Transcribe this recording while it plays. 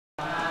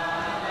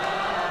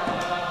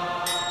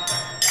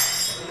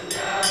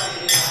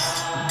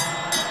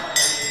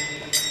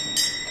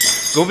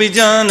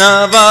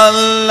Gopijana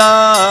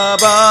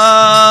Vallabha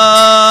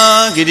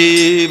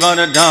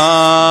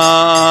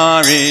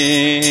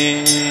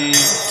Girivardhari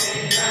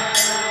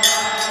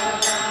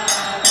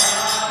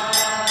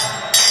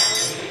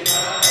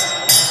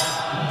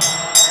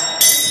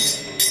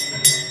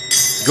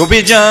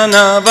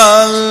Gopijana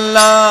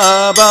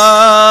Vallabha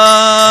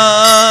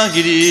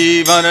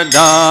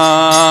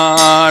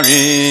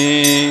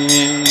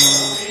Girivardhari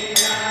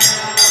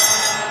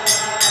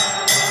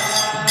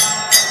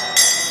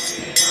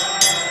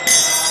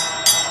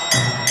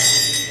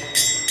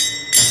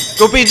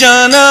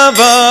Gopijana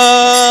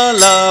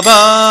Vallabha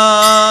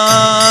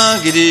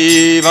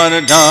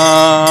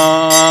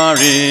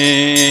Girivardhari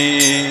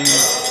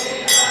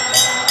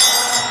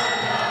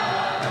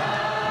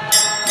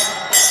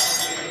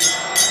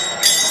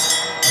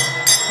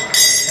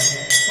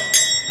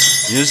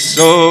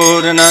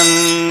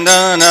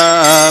Yasodanandana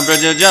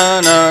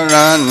Brajajana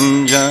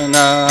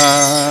Ranjana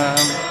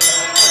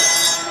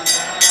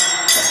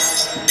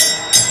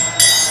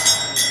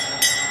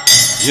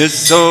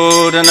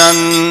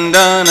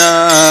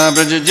Yasodanandana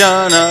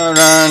Brajajana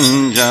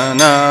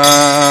Ranjana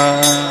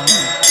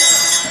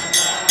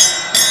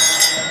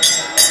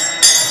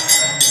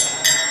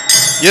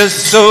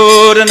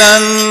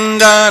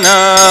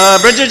Yasodanandana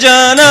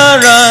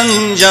Brajajana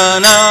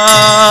Ranjana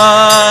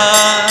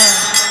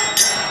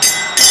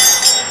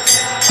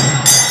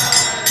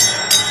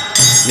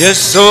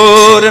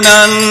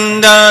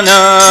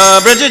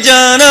Yasodanandana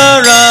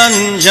Brajajana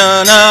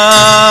Ranjana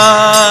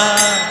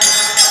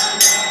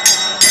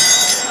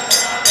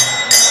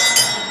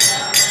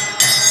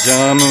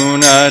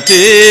Jamuna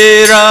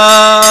Tira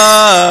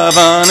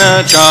Vanachari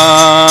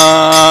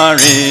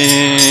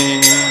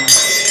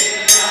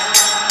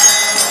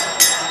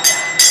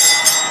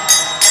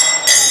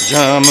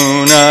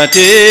Jamuna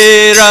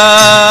Tira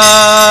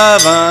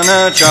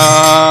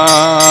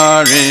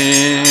Vanachari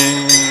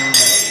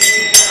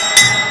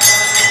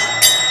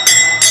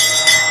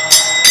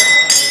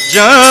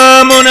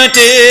Jamuna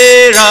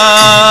Tira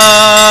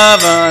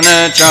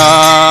Vanachari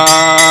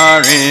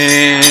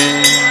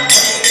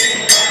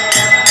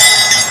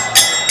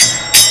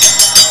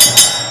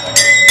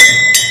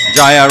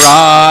Jaya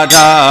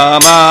Radha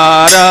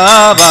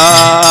Madhava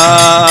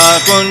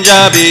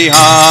Kunja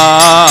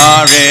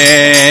Bihare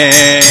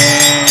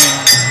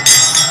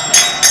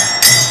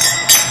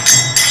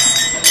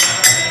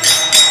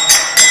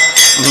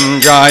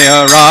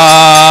Jaya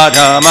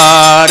Radha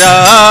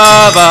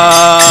Madhava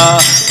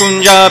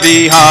Kunja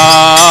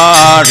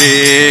Bihare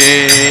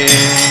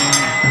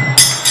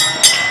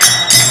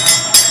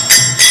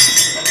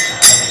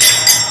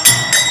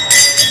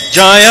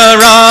Jaya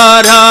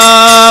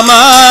Radha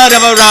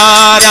Madhava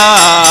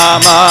Radha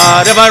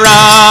Madhava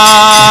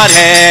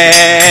Radhe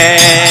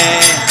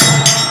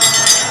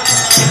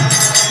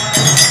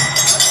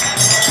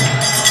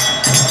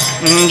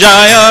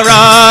Jaya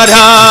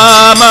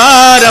Radha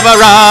Madhava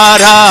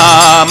Radha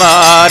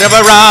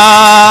Madhava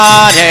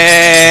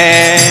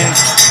Radhe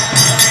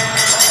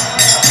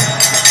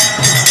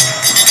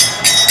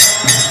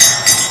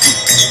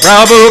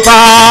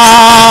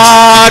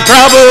Prabhupada,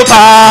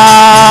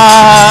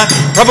 Prabhupada,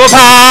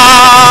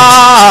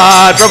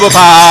 Prabhupada,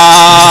 Prabhupada.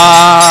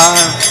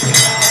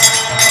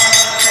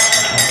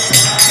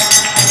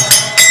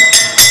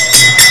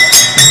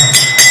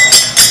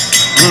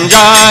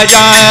 Jai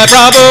Jai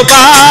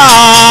Prabhupada,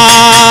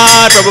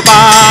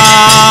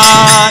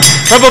 Prabhupada,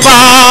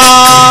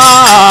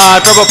 Prabhupada,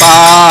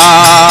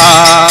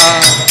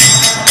 Prabhupada.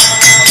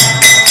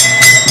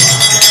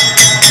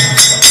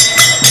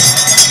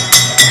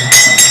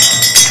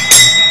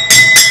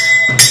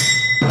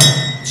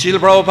 Srila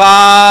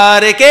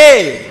Prabhupada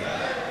ke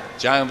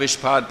Jai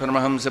Vishpad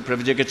Paramahamsa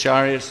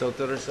Pravijagacharya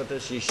Sotara Sata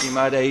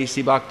Srimad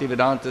A.C.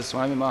 Bhaktivedanta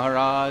Swami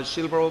Maharaj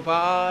Srila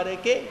Prabhupada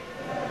ke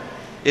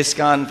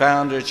ISKCON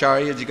founder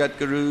Acharya Jagat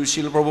Guru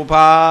Srila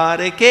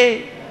Prabhupada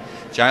ke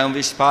Jai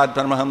Vishpad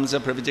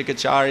Paramahamsa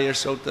Pravijagacharya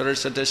Sotara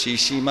Sata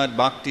Srimad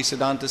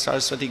Bhaktivedanta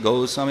Saraswati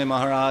Goswami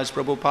Maharaj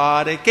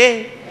Prabhupada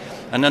ke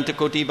Ananta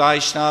Koti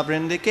Vaishnava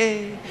Vrinda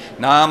ke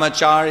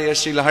Namacharya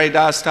Srila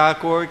Haridas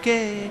Thakur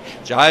ke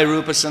Jai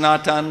Rupa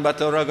Sanatan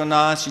Bhatta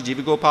Raghunath Shri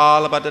Jiva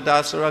Gopala Bhatta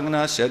Dasa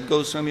Raghunath Shed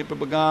Goswami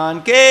Prabhugan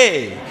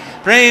ke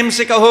Prem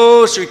Se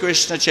Kaho Sri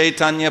Krishna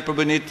Chaitanya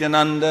Prabhu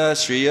Nityananda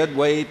Sri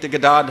Advaita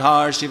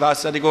Gadadhar Shri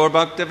Vasadi Gaur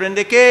Bhakta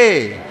Vrinda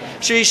ke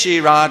Shri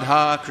Shri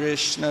Radha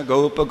Krishna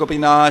Gopa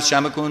Gopinath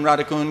Shamakun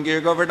Radhakun Gir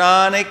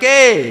Govardhana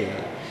ke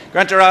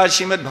Grantaraj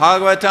Srimad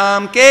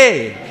Bhagavatam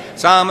ke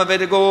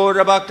Samaveda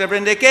Gaura Bhakta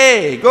Vrinda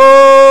ke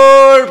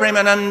Gaur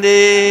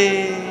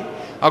Premanande.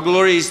 All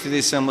glories to the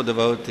assembled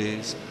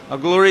devotees. All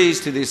glories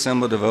to the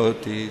assembled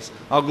devotees.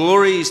 All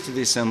glories to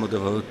the assembled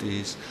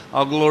devotees.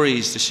 All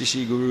glories to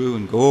Shishi Guru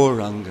and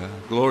Gauranga.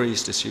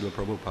 Glories to Srila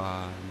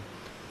Prabhupada.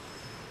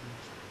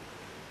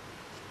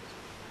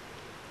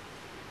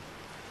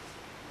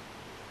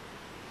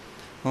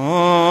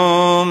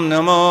 Om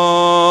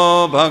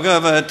Namo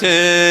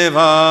Bhagavate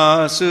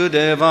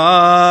Vasudevaya.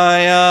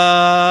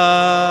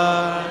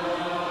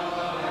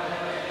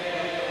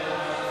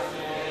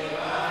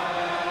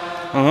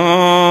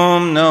 Om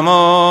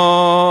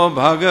Namo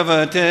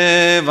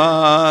Bhagavate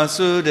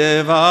Vasudevaya.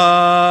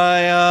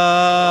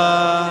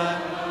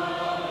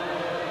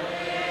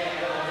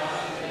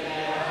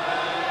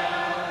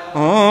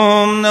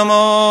 Om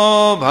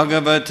Namo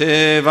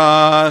Bhagavate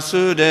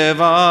Vasudevaya.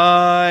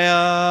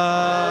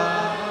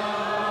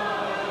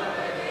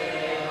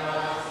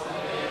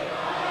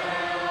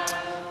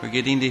 We're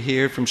getting to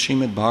hear from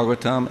Srimad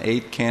Bhagavatam,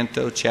 8th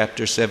Canto,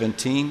 Chapter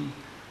 17.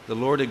 The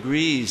Lord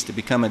agrees to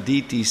become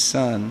Aditi's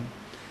son.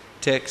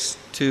 Text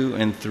 2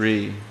 and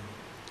 3.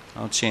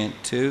 I'll chant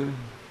 2,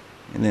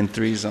 and then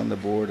 3's on the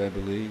board, I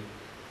believe.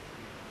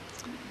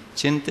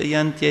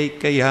 Chintayante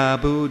kaya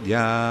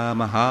buddhya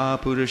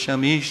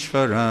mahapurusham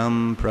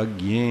ishvaram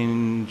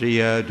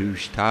pragyendriya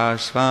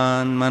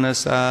dushtashvan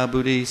manasa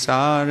buddhi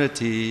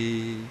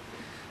sarati.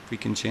 If we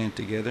can chant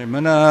together.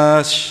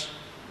 Manas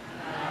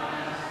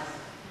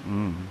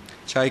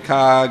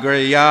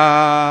Chaikagraya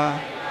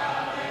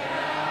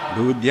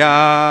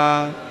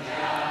buddhya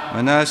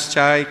Manas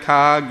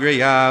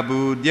Chaikagraya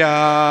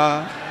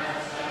buddhya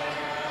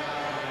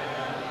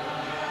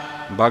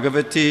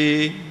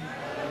Bhagavati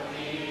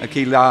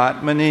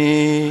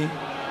Akilatmani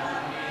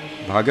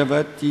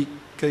Bhagavati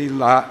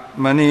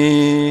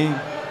Akilatmani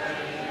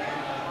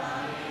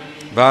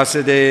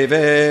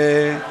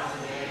Vasudeve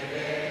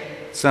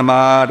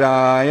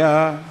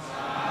Samadaya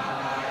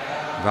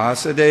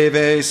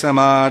Vasudeve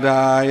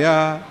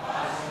Samadaya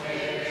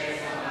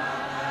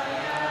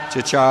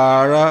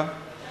Chachara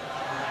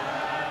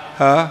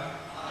Ha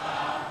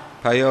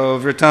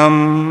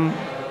Payovritam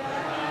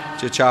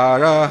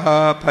Chachara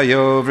Ha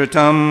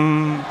Payovritam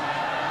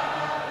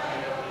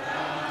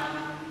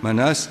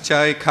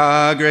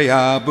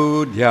Manaschaikagraya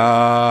buddhya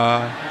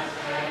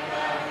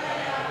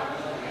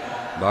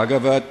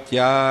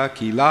Bhagavatya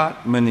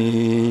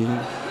Kilatmani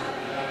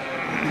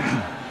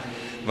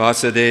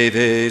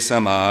Vasudeve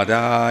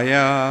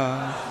Samadaya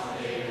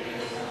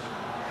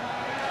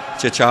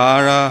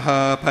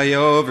Chacharaha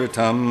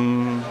Payovritam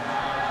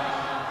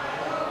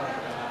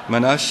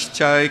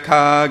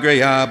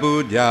Manaschaikagraya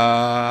buddhya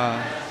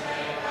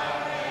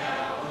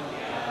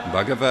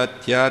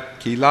Bhagavatya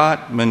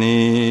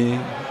Kilatmani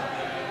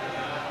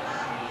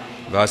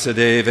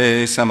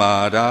Vasudeve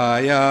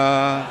Samadaya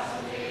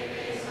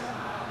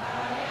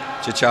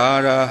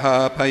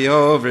Chacharaha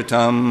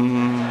Payovritam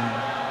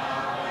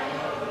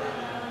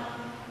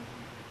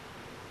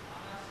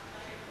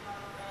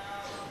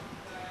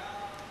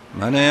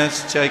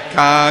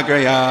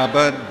Manaschaikagraya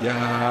buddhya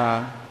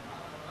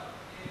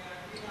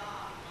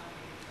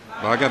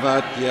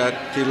Bhagavatya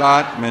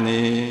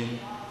Kilatmani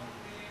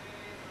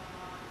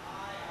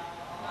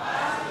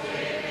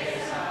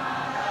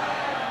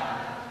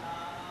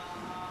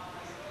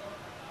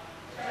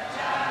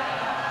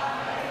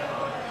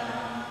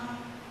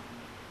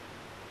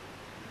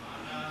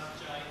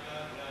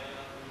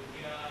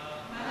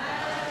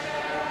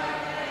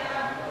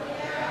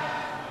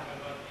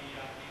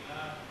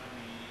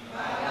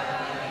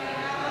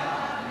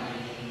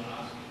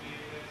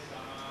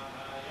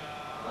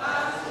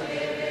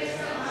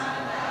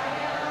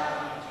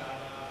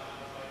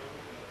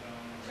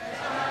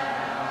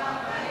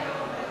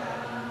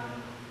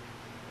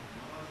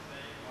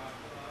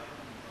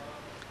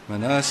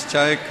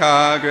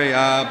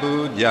Manaschaikagraya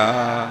buddhya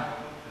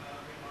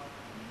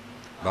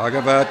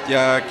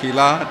Bhagavatya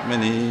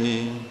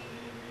Kilatmani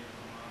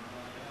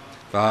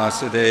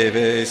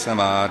Vasudeve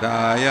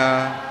Samadaya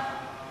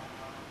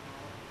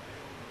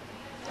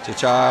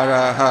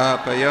Chacharaha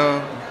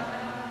Payo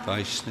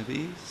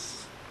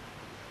Vaishnavis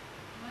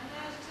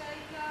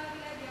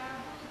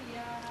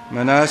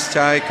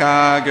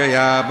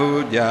Manaschaikagraya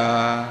buddhya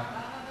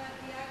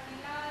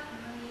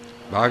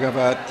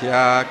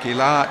Bhagavatya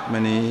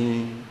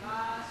Kilatmani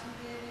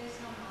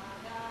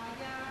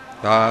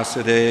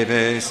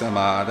Vasudeve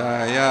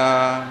Samadaya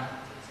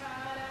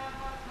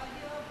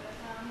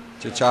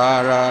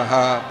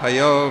Chacharaha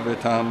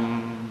Payovritam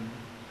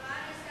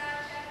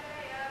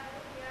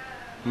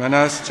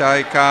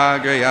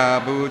Manaschaikagraya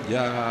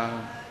buddhya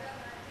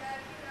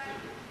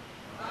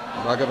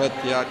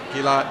Bhagavatya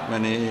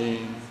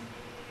Kilatmani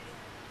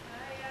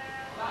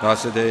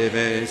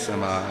Vasudeve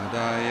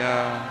Samadaya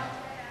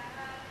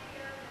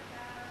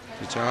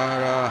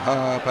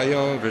Chacharaha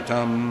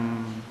Payovritam.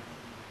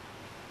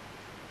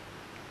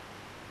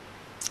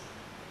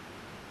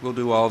 We'll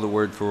do all the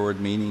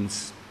word-for-word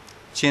meanings.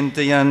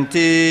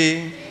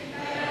 Chintayanti,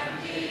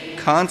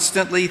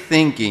 constantly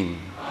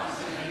thinking.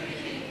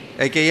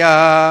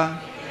 Ekaya,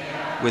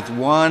 with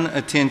one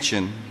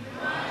attention.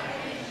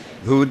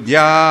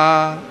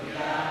 Buddhya,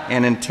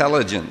 and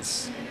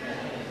intelligence.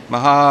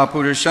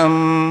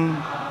 Mahapurusham,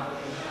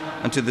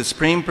 unto the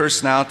Supreme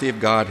Personality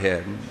of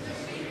Godhead.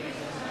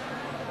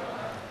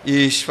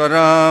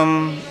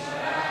 Ishvaram,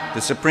 the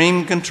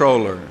Supreme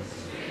Controller.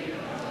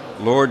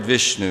 Lord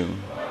Vishnu.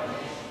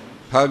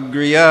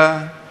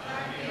 Pagriya,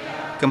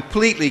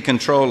 completely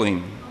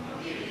controlling.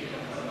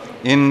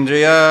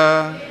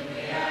 Indriya,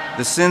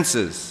 the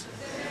senses.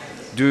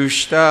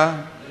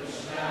 Dushta,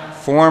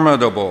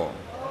 formidable,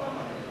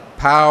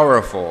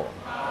 powerful.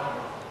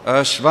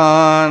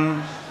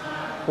 Ashvan,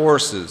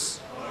 horses.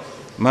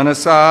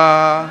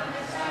 Manasa,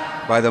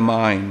 by the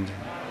mind.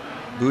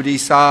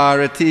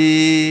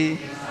 Buddhisarati,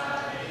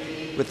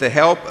 with the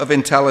help of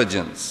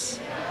intelligence.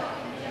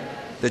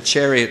 The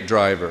chariot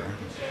driver.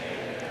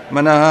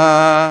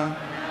 Manaha,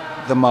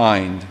 the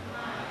mind.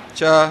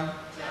 Cha,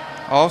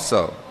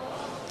 also.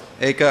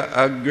 Eka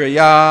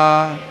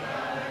agraya,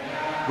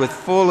 with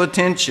full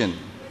attention.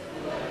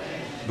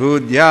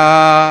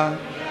 Buddhya,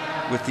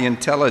 with the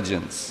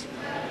intelligence.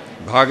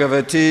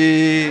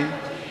 Bhagavati,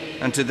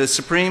 unto the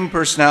Supreme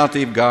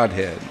Personality of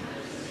Godhead.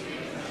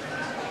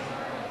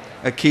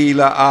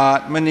 Akila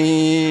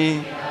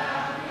Atmani,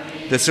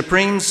 the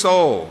Supreme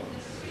Soul,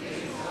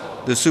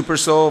 the Super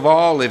Soul of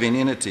all living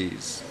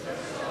entities.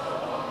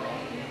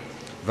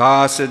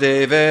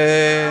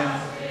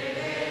 Vasudeva,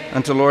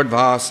 unto Lord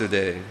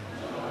Vasudeva.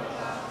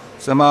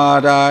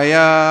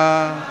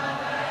 Samadaya,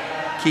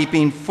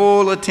 keeping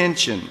full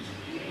attention.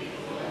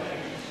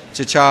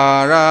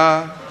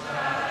 Chachara,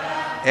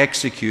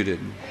 executed.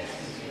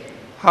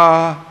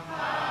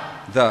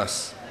 Ha,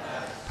 thus.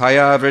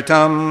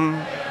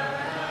 Payavritam,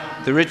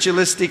 the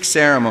ritualistic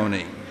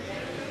ceremony,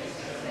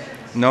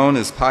 known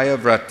as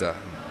Payavrata.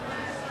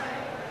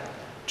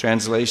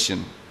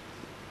 Translation.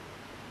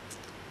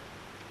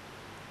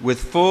 With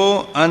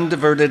full,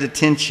 undiverted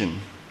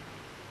attention,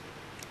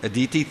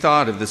 Aditi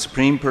thought of the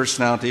Supreme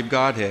Personality of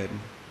Godhead,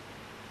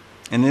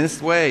 and in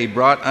this way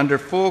brought under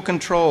full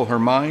control her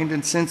mind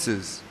and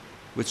senses,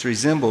 which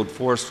resembled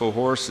forceful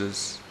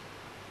horses.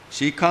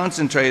 She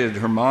concentrated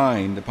her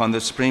mind upon the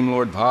Supreme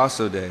Lord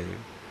Vasudeva.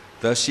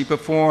 Thus she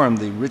performed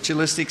the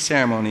ritualistic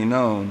ceremony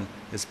known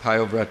as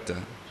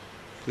Payavrata.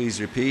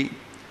 Please repeat.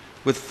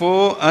 With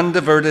full,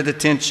 undiverted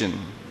attention,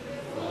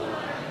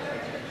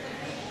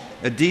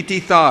 Aditi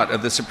thought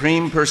of the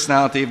Supreme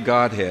Personality of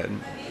Godhead.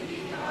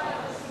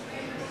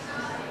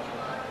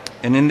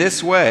 And in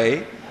this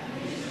way,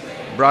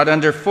 brought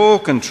under full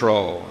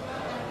control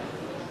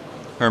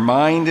her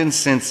mind and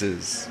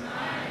senses,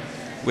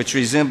 which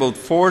resembled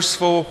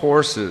forceful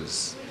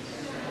horses.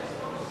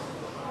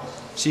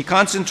 She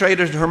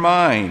concentrated her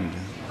mind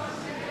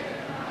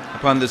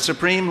upon the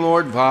Supreme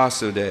Lord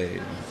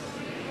Vasudeva.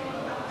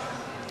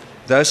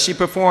 Thus she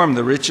performed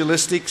the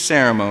ritualistic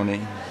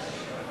ceremony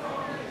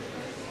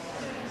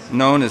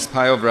known as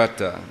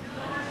Payavrata.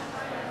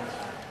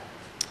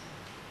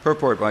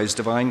 Purport by His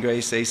Divine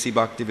Grace A.C.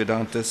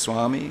 Bhaktivedanta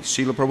Swami,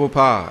 Srila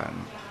Prabhupada.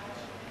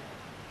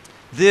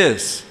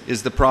 This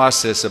is the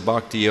process of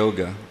Bhakti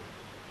Yoga.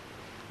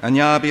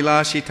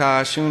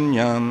 Anyabhilashita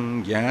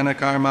shunyam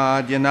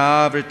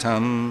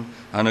jnanakarmadyanavritam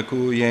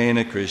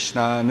anukuyena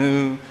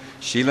krishnanu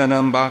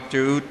shilanam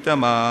bhaktir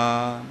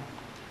uttama.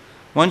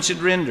 One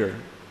should render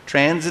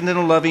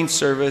transcendental loving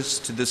service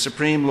to the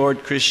Supreme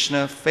Lord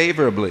Krishna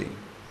favorably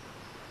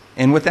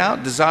and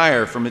without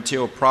desire for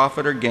material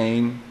profit or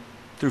gain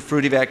through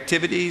fruitive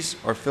activities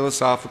or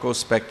philosophical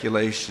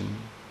speculation.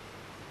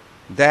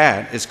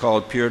 That is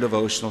called pure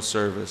devotional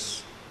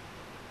service.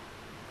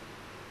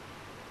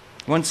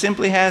 One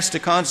simply has to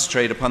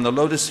concentrate upon the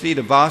lotus feet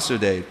of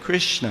Vasudeva,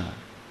 Krishna,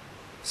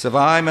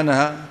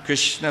 Savaimana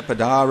Krishna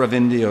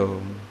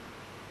Padaravindio.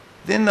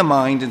 Then the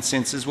mind and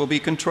senses will be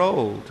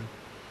controlled,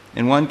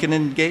 and one can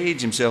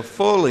engage himself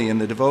fully in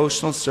the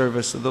devotional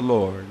service of the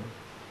Lord.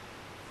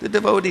 The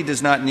devotee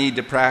does not need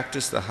to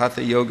practice the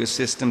Hatha Yoga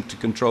system to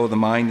control the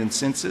mind and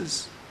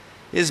senses.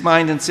 His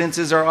mind and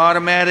senses are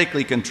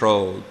automatically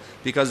controlled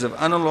because of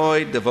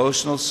unalloyed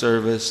devotional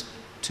service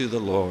to the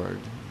Lord.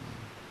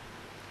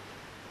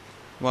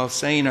 While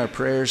saying our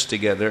prayers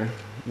together,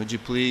 would you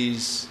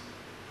please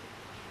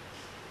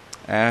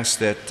ask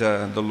that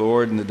the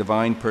Lord and the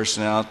divine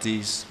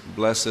personalities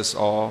bless us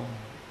all,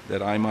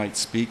 that I might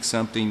speak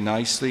something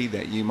nicely,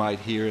 that you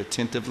might hear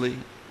attentively.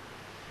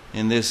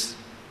 In this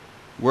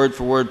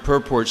word-for-word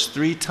purports,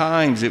 3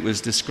 times it was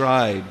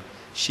described,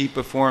 she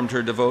performed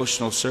her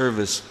devotional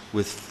service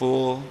with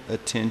full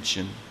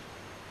attention.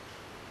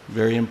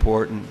 Very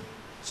important.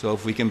 So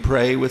if we can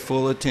pray with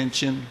full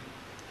attention,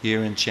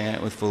 hear and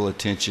chant with full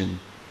attention,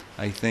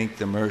 I think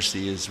the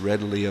mercy is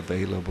readily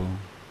available.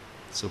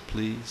 So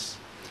please.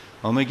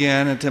 Om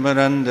Jnana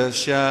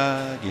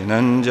Timirandasya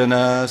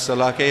Gyananjana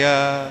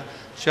Salakaya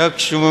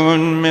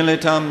Chakshun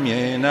Militam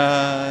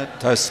Yena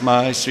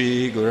Tasmai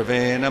Sri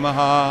Gurave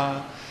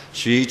Namaha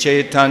Sri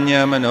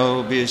Chaitanya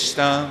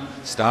Manobhishtam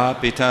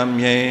Stapitam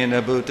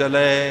Yena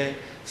Bhutale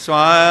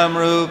Swayam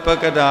Rupa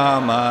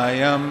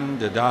Kadamayam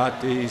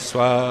Dadati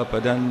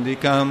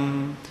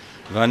Swapadandikam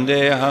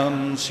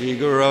Vandeham Sri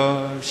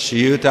Guru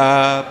Shri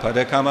Yuta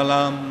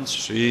Padakamalam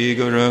Sri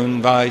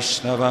Gurun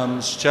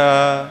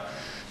Vaishnavamscha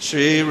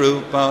Shri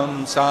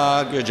Rupam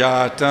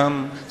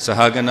Sagrajatam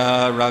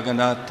Sahagana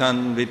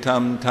Raganatan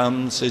Vitam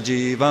Tam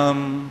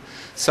Sajivam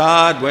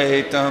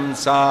Sadvaitam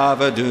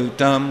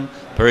Savadutam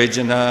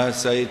Parijana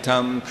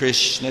Saitam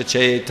Krishna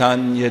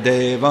Chaitanya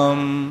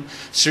Devam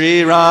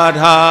Sri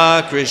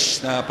Radha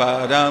Krishna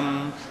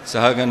Padam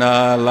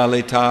Sahagana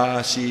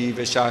Lalita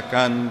Shiva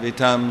Shakan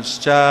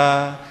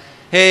Vitamscha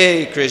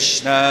Hey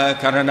Krishna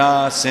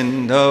Karana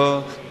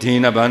Sindho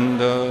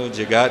Dinabandho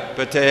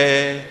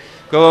Jagatpate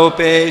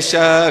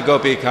Gopesha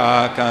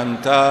Gopika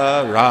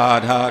Kanta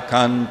Radha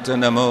Kanta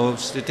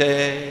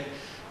Namostute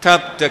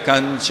Tapta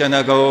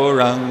Kanchana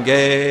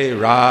Gourange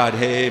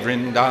Radhe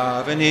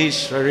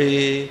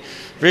Vrindavanishwari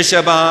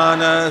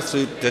Vrishabhana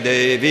Sutta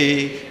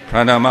Devi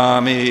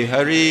Pranamami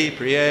Hari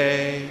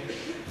Priye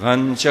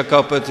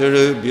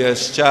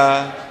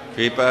Vanchakopatarubhyascha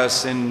Kripa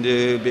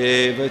Sindhu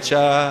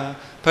Bevacha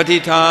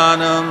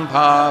Patitanam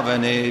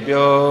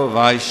Pavanebhyo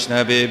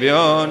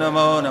Vaishnavebhyo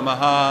Namo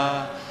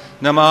Namaha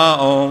Nama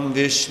Om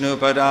Vishnu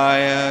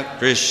Padaya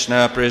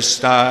Krishna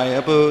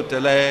Pristaya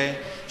Bhutale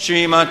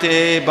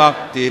Srimate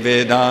Bhakti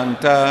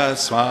Vedanta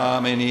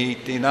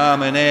Swaminiti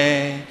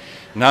Namane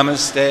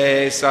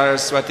Namaste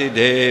Saraswati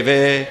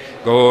Deve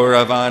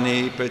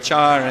Gauravani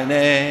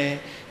Pracharane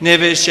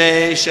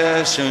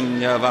Nivishesha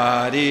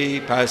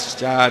Shunyavadi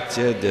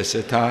Paschatya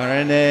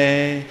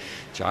Desatarane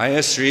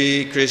Jaya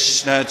Sri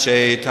Krishna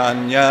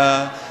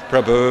Chaitanya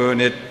Prabhu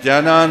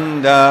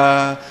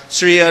Nityananda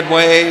Sri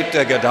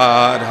Advaita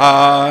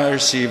Gadadhar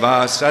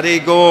Sivasari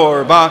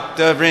Gaur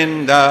Bhakta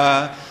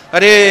Vrinda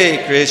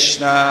Hare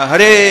Krishna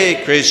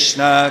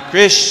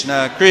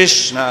Krishna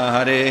Krishna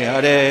Hare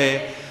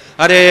Hare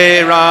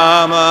Hare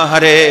Rama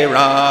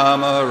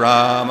Rama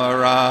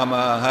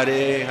Rama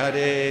Hare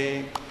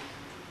Hare.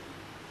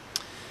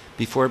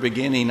 Before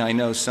beginning, I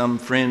know some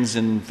friends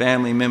and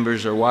family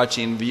members are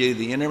watching via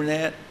the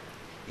internet.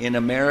 In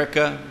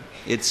America,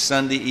 it's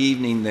Sunday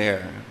evening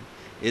there.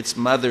 It's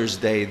Mother's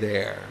Day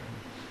there.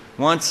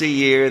 Once a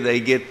year, they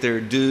get their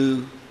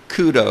due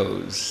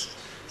kudos.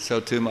 So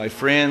to my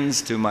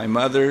friends, to my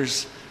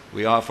mothers,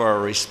 we offer our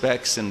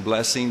respects and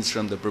blessings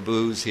from the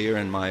Prabhus here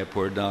in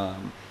Mayapur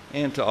Dham.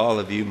 And to all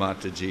of you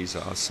Matajis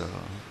also.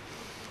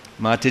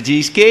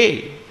 Matajis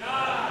ki.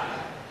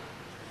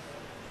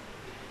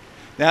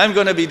 Now I'm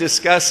going to be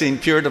discussing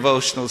pure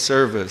devotional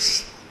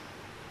service.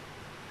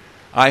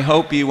 I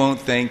hope you won't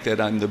think that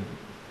I'm the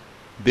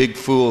big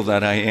fool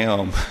that I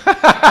am.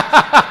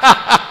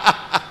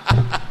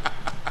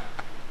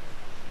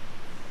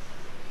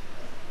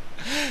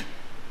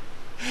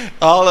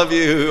 All of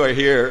you who are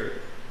here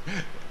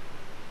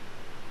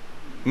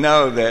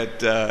know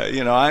that,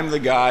 I'm the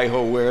guy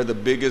who'll wear the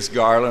biggest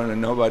garland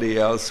and nobody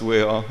else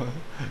will.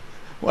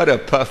 What a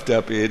puffed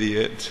up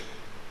idiot.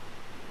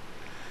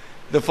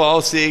 The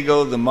false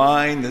ego, the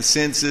mind, the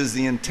senses,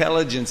 the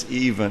intelligence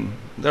even,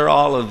 they're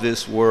all of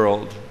this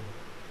world.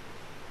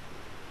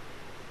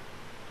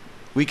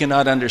 We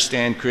cannot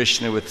understand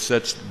Krishna with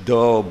such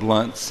dull,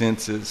 blunt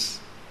senses.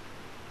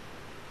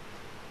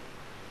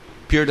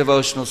 Pure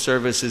devotional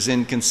service is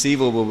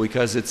inconceivable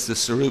because it's the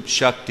Sarup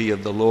Shakti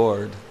of the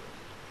Lord.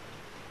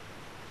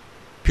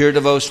 Pure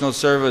devotional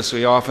service,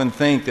 we often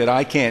think that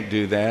I can't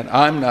do that,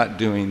 I'm not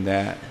doing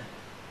that.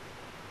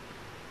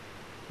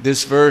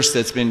 This verse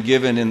that's been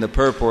given in the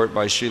purport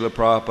by Srila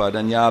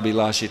Prabhupada,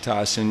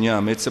 Anyabhilashita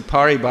Sunyam, it's a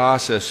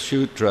Paribhasa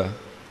Sutra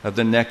of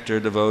the Nectar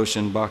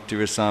Devotion, Bhakti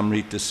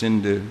Rasamrita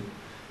Sindhu.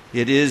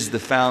 It is the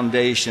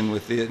foundation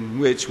within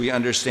which we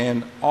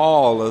understand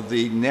all of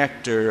the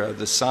nectar of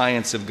the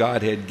science of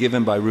Godhead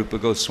given by Rupa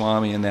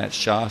Goswami in that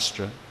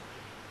Shastra.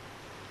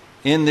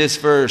 In this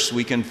verse,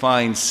 we can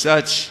find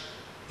such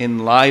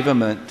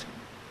enlivenment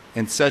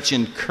and such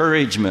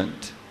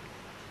encouragement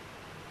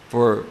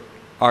for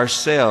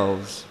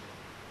ourselves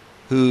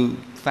who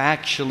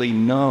factually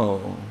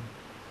know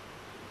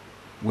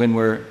when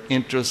we're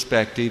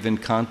introspective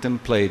and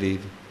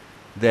contemplative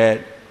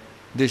that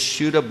this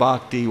Shuddha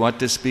Bhakti, what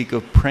to speak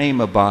of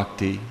Prema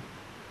Bhakti,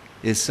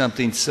 is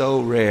something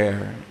so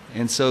rare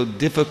and so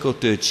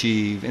difficult to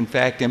achieve, in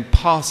fact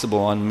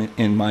impossible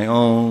in my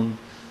own,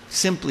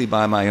 simply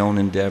by my own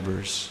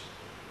endeavors.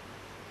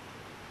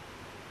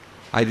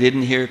 I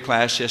didn't hear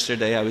class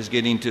yesterday. I was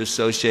getting to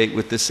associate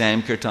with the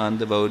Sankirtan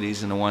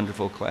devotees in a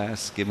wonderful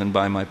class given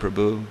by my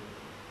Prabhu.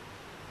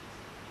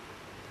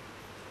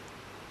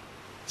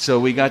 So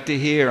we got to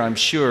hear, I'm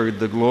sure,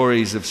 the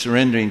glories of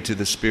surrendering to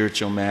the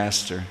spiritual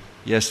master.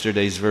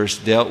 Yesterday's verse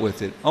dealt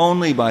with it.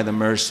 Only by the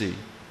mercy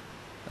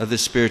of the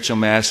spiritual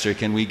master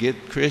can we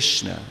get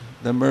Krishna,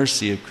 the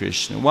mercy of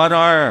Krishna.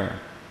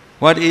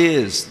 What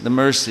is the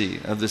mercy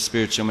of the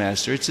spiritual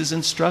master? It's his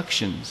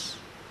instructions.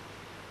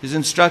 His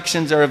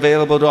instructions are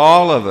available to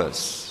all of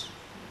us.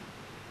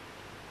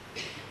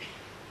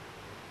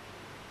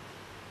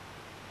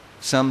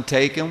 Some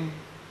take them,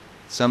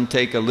 some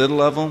take a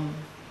little of them,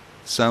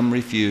 some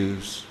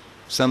refuse.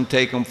 Some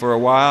take them for a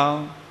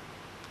while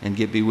and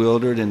get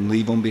bewildered and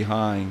leave them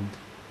behind.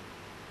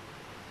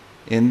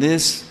 In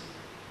this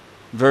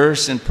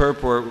verse and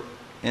purport,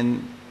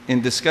 in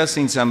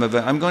discussing some of it,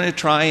 I'm going to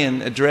try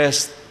and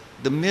address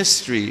the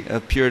mystery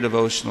of pure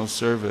devotional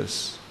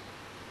service.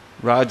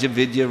 Raja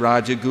Vidya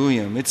Raja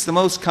Guyam. It's the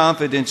most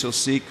confidential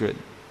secret.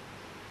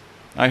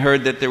 I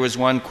heard that there was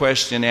one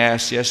question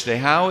asked yesterday.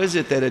 How is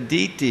it that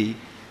Aditi,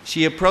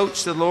 she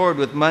approached the Lord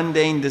with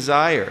mundane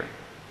desire?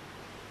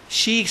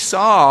 She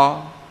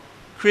saw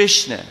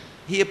Krishna.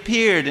 He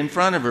appeared in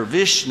front of her.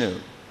 Vishnu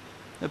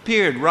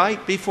appeared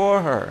right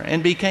before her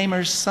and became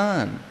her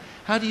son.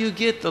 How do you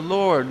get the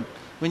Lord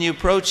when you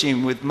approach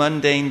him with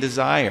mundane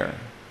desire?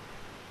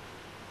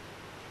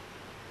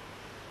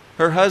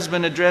 her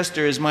husband addressed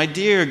her as my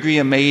dear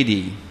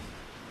Griyamati,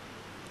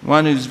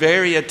 one who's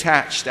very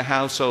attached to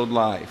household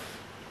life.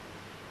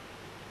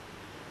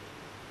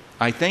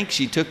 I think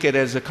she took it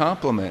as a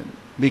compliment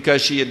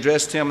because she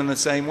addressed him in the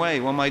same way.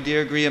 Well, my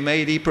dear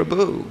Griyamati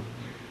Prabhu.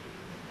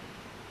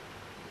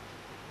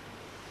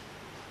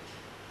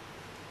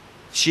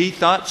 She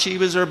thought she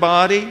was her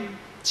body.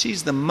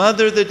 She's the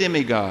mother of the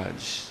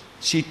demigods.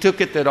 She took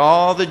it that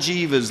all the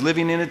jivas,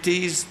 living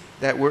entities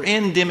that were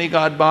in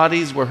demigod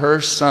bodies, were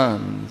her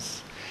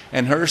sons.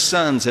 And her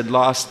sons had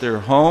lost their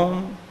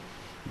home,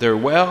 their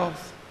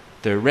wealth,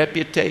 their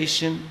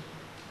reputation,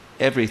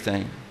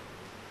 everything.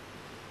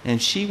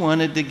 And she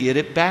wanted to get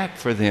it back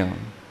for them.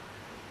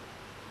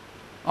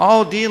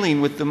 All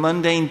dealing with the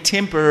mundane,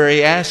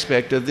 temporary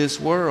aspect of this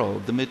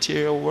world, the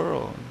material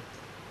world.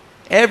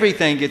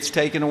 Everything gets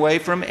taken away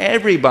from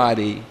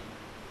everybody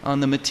on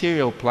the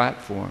material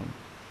platform.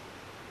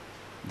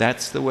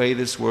 That's the way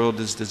this world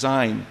is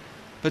designed.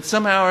 But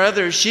somehow or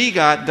other, she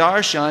got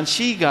darshan,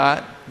 she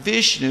got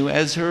Vishnu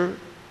as her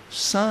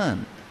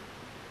son.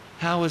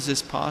 How is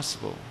this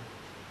possible?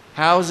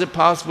 How is it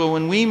possible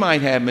when we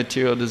might have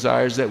material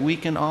desires that we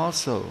can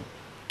also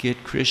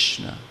get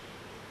Krishna?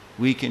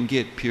 We can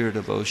get pure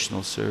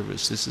devotional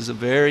service. This is a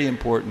very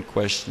important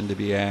question to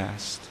be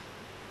asked.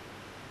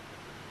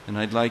 And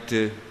I'd like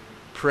to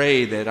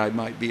pray that I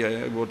might be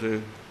able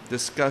to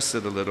discuss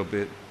it a little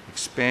bit,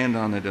 expand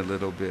on it a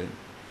little bit.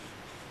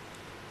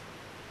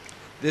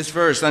 This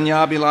verse,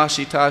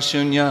 Anyabhilashita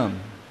Shunyam,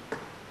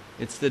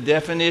 it's the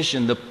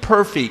definition, the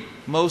perfect,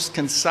 most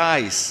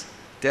concise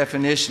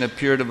definition of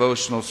pure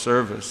devotional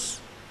service.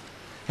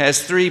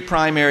 Has three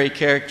primary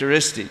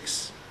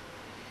characteristics.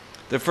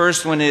 The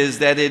first one is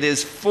that it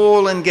is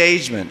full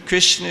engagement.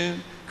 Krishna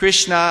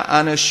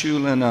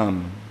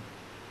Anushulanam.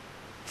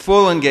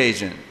 Full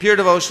engagement. Pure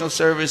devotional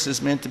service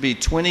is meant to be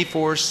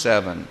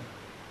 24/7.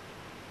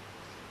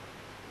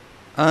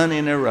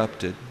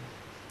 Uninterrupted.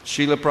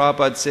 Srila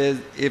Prabhupada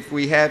says, if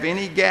we have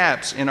any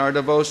gaps in our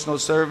devotional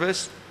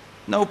service,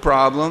 no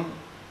problem.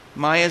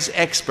 Maya's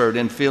expert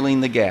in filling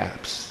the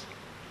gaps.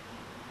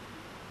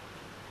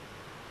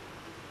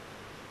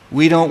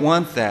 We don't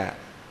want that.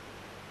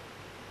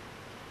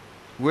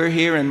 We're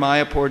here in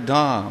Mayapur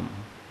Dham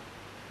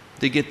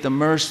to get the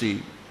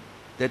mercy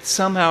that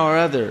somehow or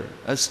other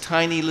us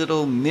tiny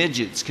little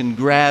midgets can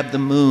grab the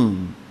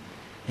moon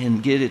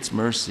and get its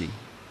mercy.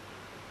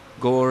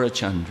 Gaura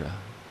Chandra.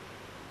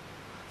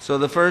 So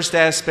the first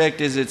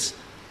aspect is its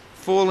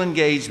full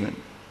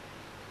engagement.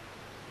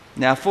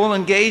 Now, full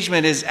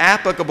engagement is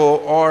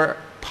applicable or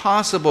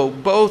possible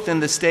both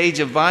in the stage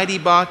of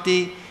Vaidhi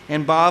Bhakti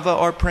and Bhava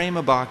or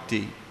Prema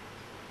Bhakti.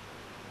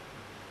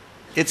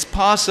 It's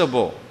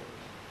possible.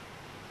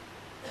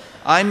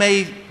 I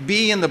may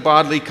be in the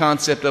bodily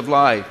concept of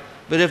life,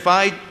 but if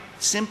I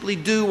simply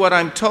do what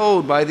I'm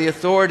told by the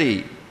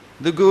authority,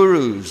 the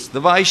gurus,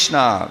 the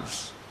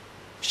Vaishnavas,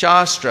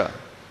 Shastra,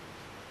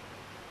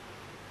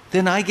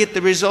 then I get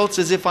the results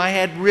as if I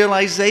had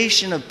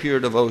realization of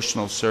pure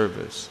devotional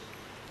service.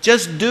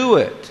 Just do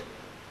it.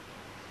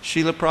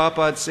 Srila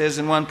Prabhupada says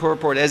in one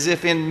purport, as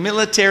if in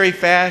military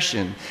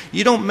fashion.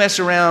 You don't mess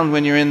around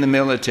when you're in the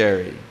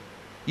military.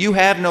 You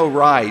have no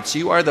rights.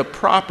 You are the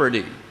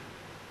property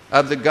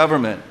of the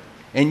government,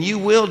 and you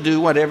will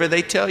do whatever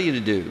they tell you to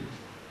do.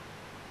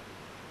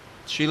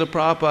 Srila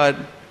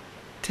Prabhupada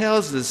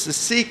tells us the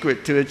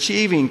secret to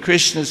achieving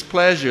Krishna's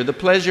pleasure, the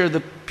pleasure of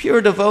the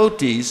pure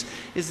devotees,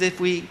 is if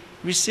we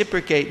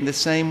reciprocate in the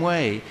same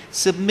way,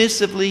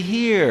 submissively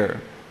hear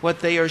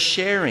what they are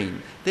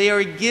sharing. They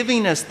are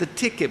giving us the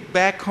ticket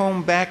back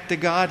home, back to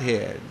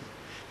Godhead.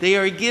 They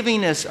are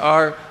giving us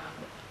our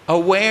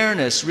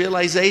awareness,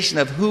 realization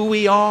of who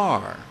we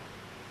are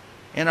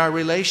and our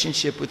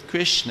relationship with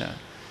Krishna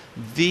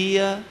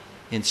via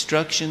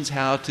instructions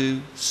how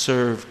to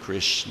serve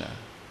Krishna,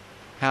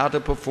 how to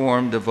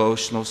perform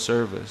devotional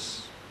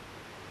service.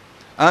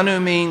 Anu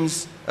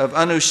means, of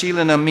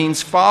Anushilana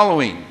means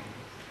following.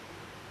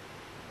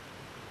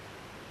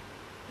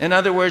 In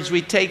other words,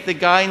 we take the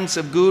guidance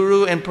of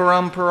Guru and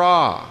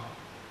Parampara.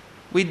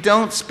 We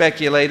don't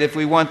speculate if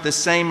we want the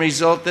same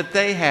result that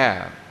they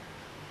have.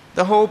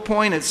 The whole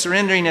point of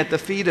surrendering at the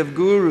feet of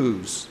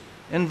Gurus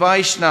and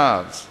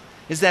Vaishnavas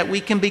is that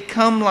we can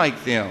become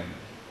like them.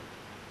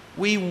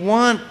 We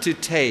want to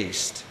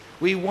taste.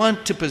 We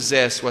want to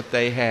possess what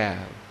they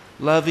have.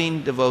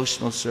 Loving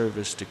devotional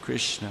service to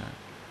Krishna.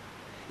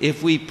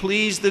 If we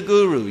please the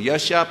Guru,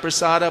 Yasha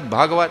Prasada,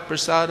 Bhagavat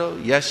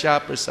Prasado,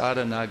 Yasha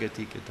Prasada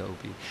Nagati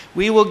Katopi,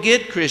 we will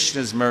get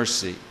Krishna's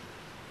mercy.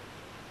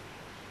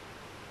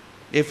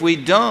 If we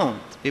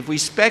don't, if we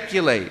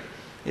speculate,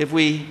 if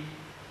we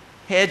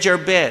hedge our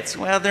bets,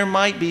 well, there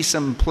might be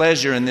some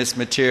pleasure in this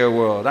material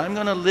world. I'm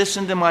going to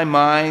listen to my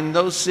mind.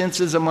 Those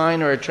senses of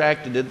mine are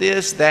attracted to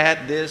this, that,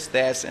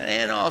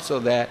 and also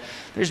that.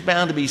 There's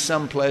bound to be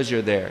some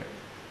pleasure there.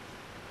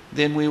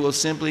 Then we will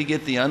simply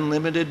get the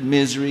unlimited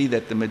misery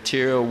that the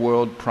material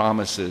world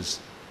promises,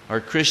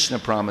 or Krishna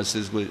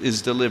promises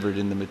is delivered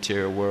in the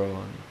material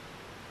world.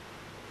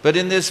 But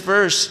in this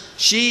verse,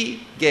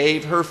 she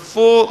gave her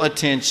full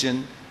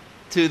attention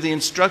to the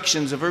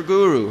instructions of her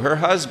guru, her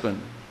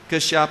husband,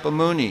 Kashyapa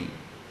Muni.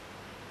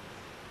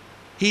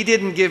 He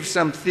didn't give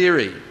some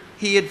theory.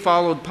 He had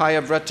followed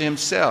Payavrata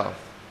himself.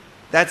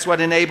 That's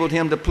what enabled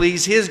him to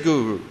please his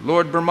guru,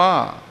 Lord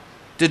Brahma,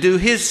 to do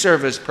his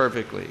service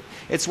perfectly.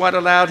 It's what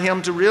allowed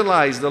him to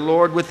realize the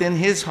Lord within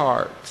his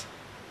heart.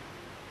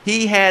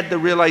 He had the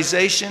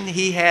realization,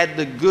 he had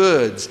the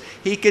goods.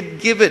 He could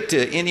give it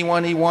to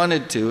anyone he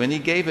wanted to, and he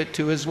gave it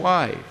to his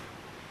wife.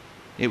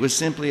 It was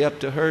simply up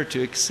to her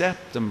to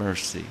accept the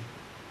mercy.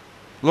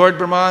 Lord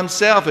Brahma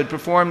himself had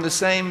performed the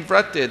same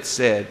vrata, it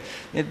said,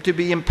 to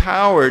be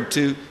empowered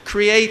to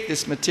create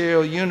this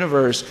material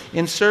universe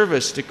in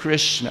service to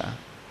Krishna.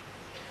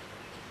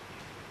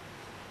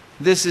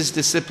 This is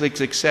disciplic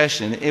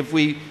succession. If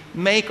we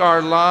make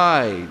our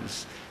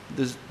lives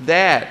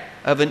that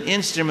of an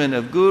instrument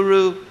of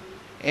Guru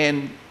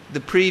and the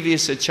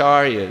previous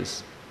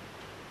acharyas,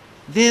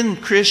 then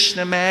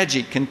Krishna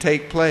magic can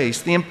take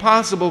place. The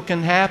impossible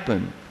can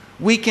happen.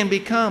 We can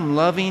become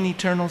loving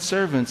eternal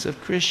servants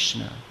of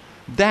Krishna.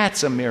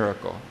 That's a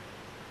miracle,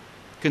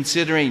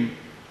 considering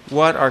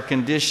what our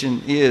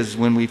condition is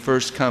when we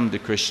first come to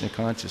Krishna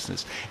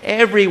consciousness.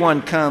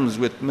 Everyone comes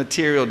with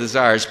material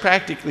desires,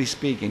 practically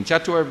speaking.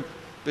 Chatur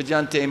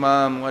bhajante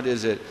mam, what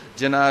is it?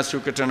 Jana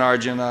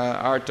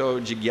sukritanarjana, arto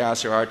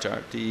jigyasa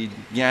artarti,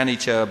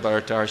 jnanicha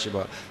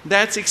bharatarshava.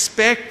 That's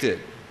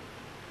expected.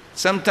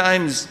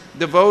 Sometimes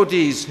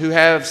devotees who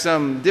have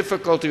some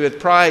difficulty with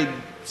pride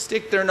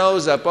stick their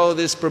nose up. Oh,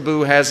 this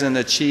Prabhu hasn't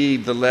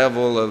achieved the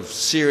level of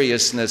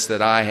seriousness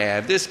that I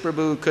have. This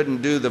Prabhu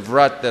couldn't do the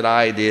vrat that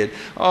I did.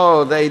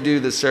 Oh, they do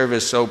the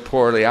service so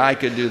poorly. I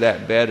could do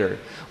that better.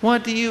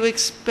 What do you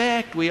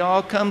expect? We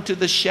all come to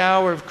the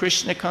shower of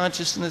Krishna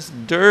consciousness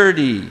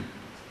dirty.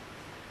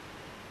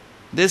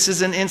 This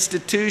is an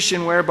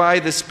institution whereby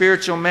the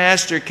spiritual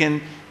master can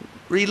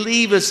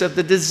relieve us of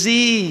the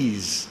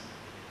disease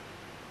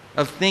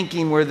of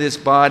thinking we're this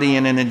body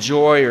and an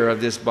enjoyer of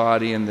this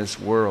body in this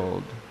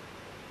world.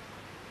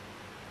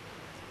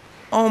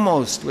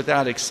 Almost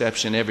without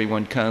exception,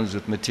 everyone comes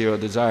with material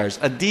desires.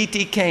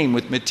 Aditi came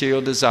with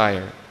material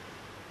desire.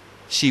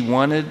 She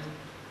wanted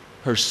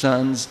her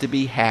sons to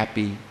be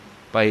happy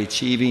by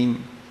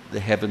achieving the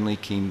heavenly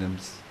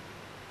kingdoms.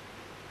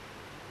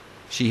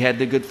 She had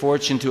the good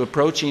fortune to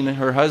approaching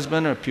her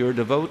husband, a pure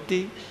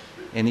devotee,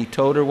 and he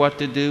told her what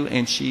to do,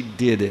 and she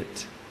did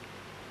it.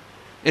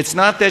 It's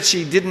not that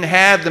she didn't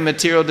have the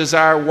material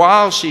desire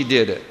while she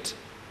did it.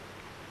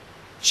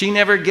 She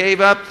never gave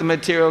up the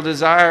material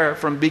desire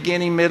from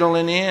beginning, middle,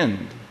 and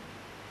end.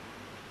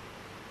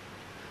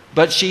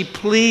 But she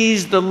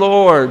pleased the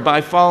Lord by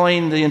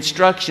following the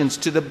instructions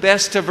to the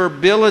best of her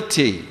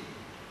ability.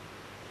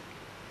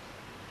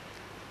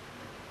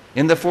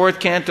 In the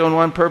 4th canto, in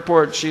one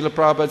purport, Srila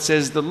Prabhupada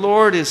says, the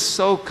Lord is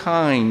so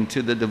kind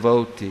to the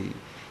devotee.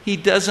 He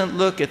doesn't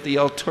look at the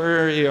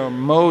ulterior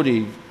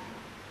motive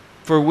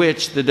for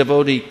which the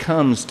devotee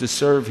comes to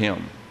serve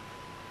him.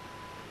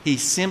 He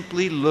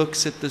simply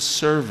looks at the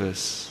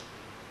service.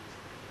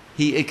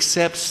 He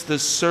accepts the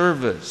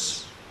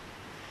service.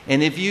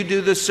 And if you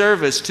do the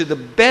service to the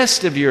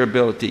best of your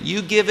ability,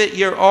 you give it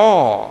your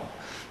all.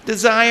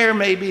 Desire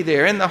may be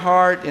there in the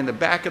heart, in the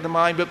back of the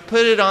mind, but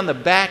put it on the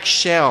back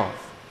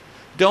shelf.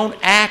 Don't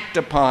act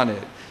upon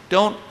it.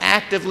 Don't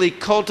actively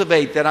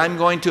cultivate that I'm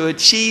going to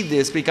achieve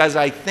this because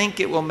I think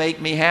it will make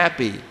me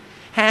happy.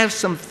 Have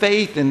some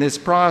faith in this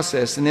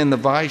process and in the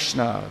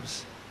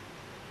Vaishnavas.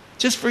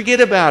 Just forget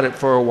about it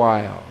for a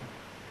while.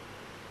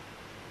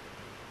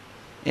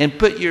 And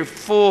put your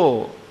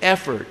full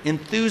effort,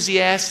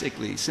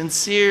 enthusiastically,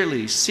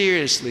 sincerely,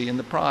 seriously in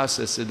the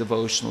process of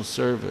devotional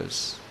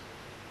service.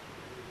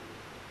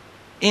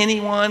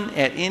 Anyone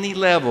at any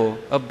level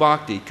of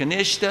bhakti,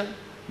 kanishta,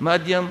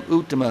 madhyam,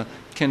 uttama,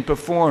 can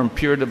perform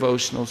pure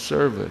devotional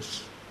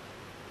service.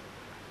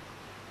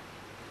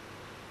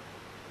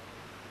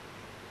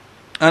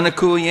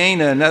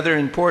 Anukulyena, another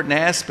important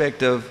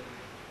aspect of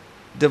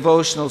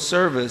devotional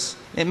service,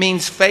 it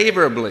means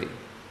favorably.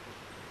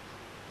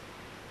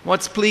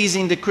 What's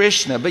pleasing to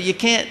Krishna? But you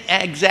can't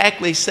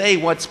exactly say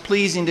what's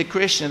pleasing to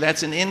Krishna.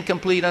 That's an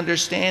incomplete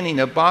understanding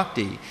of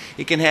bhakti.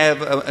 It can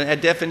have a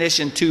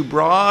definition too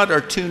broad or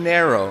too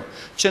narrow.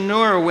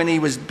 Chanura, when he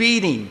was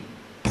beating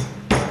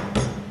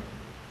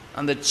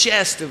on the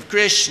chest of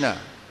Krishna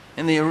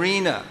in the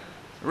arena,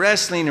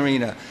 wrestling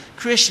arena,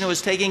 Krishna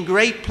was taking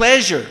great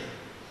pleasure.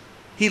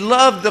 He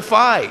loved the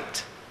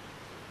fight.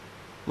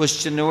 Was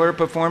Chanura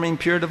performing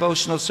pure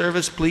devotional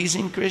service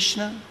pleasing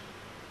Krishna?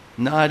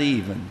 Not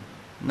even.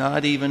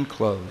 Not even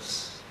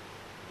close.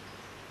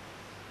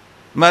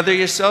 Mother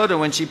Yasoda,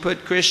 when she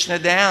put Krishna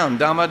down,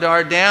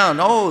 Damodar down,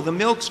 oh, the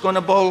milk's going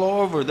to boil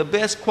over. The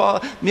best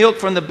milk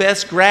from the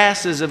best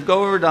grasses of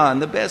Govardhan,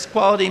 the best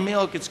quality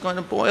milk, it's going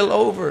to boil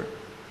over.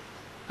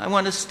 I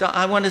want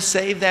to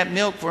save that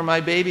milk for my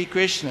baby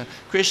Krishna.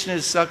 Krishna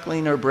is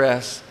suckling her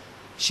breast.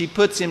 She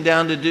puts him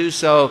down to do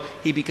so.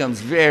 He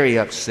becomes very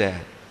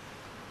upset.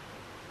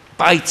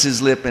 Bites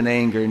his lip in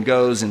anger and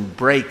goes and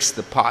breaks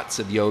the pots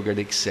of yogurt,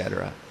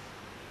 etc.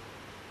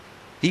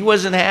 He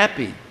wasn't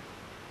happy.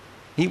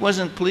 He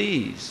wasn't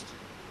pleased.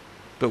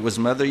 But was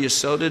Mother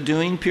Yasoda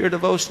doing pure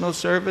devotional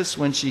service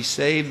when she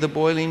saved the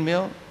boiling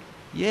milk?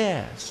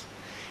 Yes.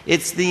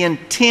 It's the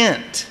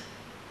intent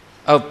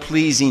of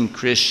pleasing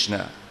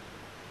Krishna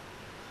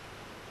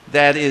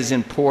that is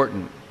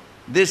important.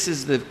 This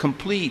is the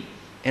complete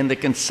and the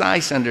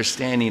concise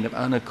understanding of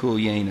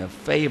anukulyena,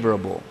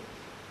 favorable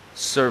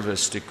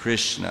service to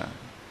Krishna.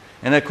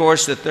 And of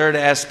course, the third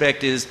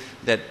aspect is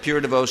that pure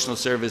devotional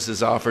service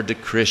is offered to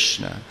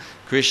Krishna.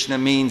 Krishna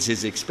means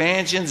his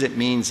expansions, it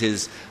means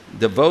his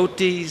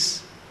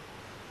devotees,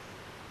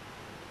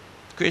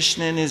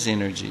 Krishna and his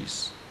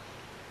energies.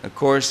 Of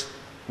course,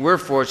 we're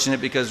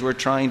fortunate because we're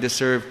trying to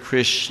serve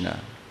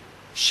Krishna,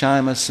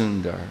 Shama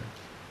Sundar.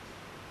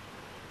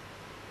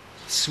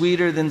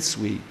 Sweeter than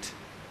sweet.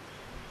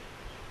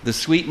 The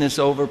sweetness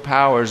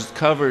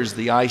covers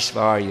the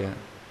Aishvarya.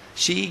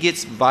 She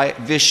gets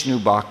Vishnu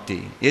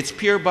Bhakti. It's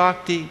pure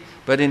Bhakti,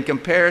 but in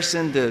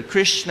comparison to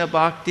Krishna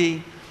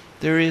Bhakti,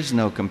 there is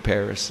no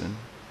comparison.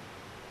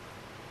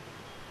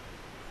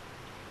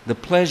 The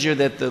pleasure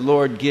that the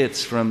Lord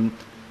gets from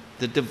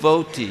the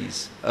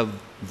devotees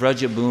of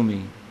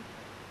Vrajabhumi,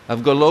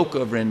 of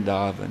Goloka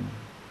Vrindavan,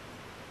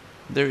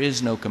 there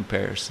is no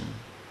comparison.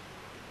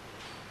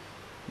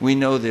 We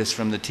know this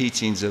from the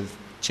teachings of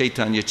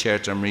Chaitanya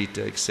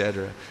Charitamrita,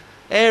 etc.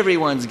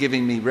 Everyone's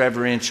giving me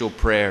reverential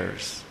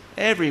prayers.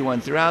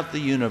 Everyone throughout the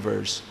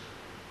universe.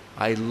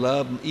 I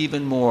love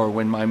even more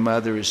when my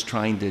mother is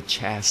trying to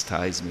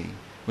chastise me,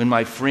 when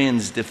my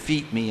friends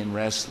defeat me in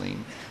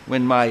wrestling,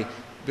 when my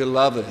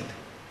beloved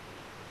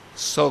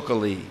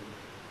Sokali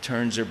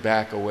turns her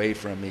back away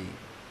from me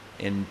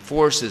and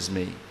forces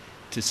me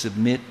to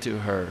submit to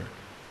her,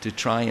 to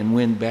try and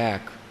win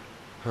back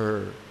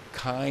her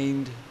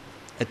kind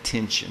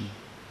attention.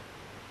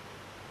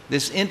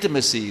 This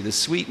intimacy, the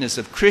sweetness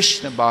of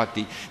Krishna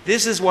Bhakti,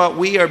 this is what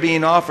we are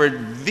being offered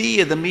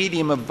via the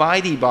medium of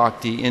Vaidhi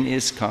Bhakti in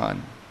ISKCON.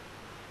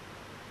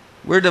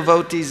 We're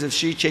devotees of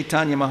Sri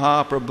Chaitanya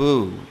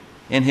Mahaprabhu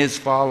and his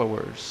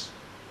followers.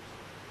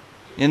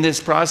 In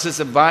this process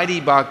of Vaidhi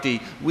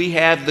Bhakti, we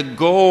have the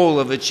goal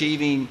of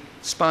achieving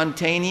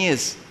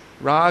spontaneous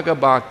Raga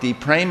Bhakti,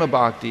 Prema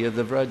Bhakti of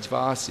the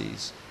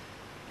Vrajvasis.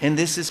 And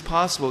this is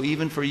possible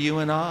even for you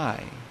and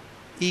I,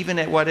 even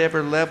at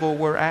whatever level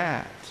we're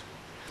at.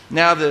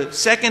 Now, the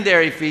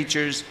secondary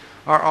features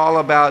are all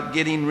about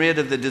getting rid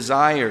of the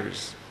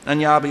desires.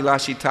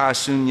 Anyabhilashita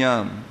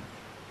sunyam.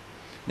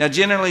 Now,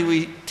 generally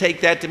we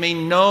take that to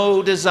mean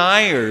no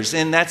desires,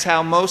 and that's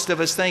how most of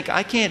us think.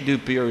 I can't do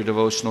pure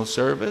devotional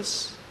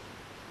service.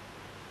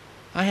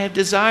 I have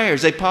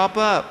desires. They pop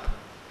up.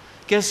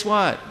 Guess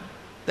what?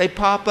 They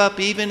pop up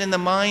even in the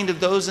mind of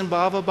those in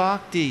Bhava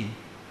Bhakti.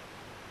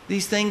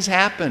 These things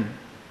happen.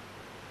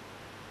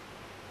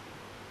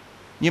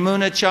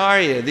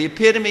 Yamunacharya, the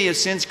epitome of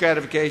sense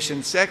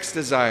gratification, sex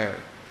desire.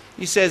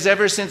 He says,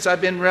 ever since I've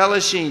been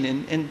relishing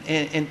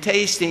and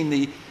tasting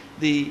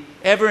the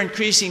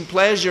ever-increasing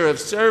pleasure of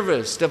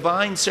service,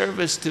 divine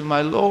service to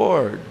my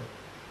Lord,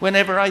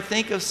 whenever I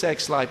think of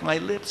sex life, my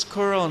lips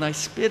curl and I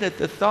spit at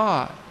the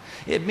thought.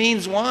 It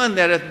means, one,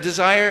 that a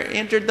desire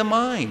entered the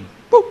mind.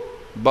 Boop,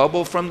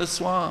 bubble from the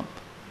swamp.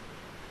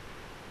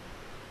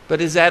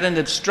 But is that an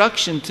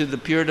obstruction to the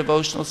pure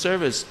devotional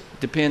service?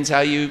 Depends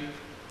how you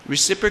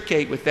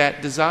reciprocate with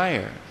that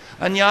desire.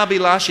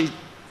 Anyabhilasha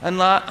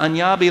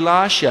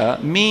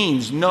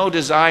means no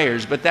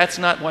desires, but that's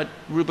not what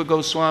Rupa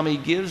Goswami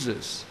gives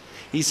us.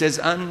 He says,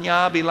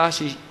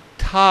 Anyabhilashi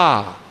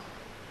ta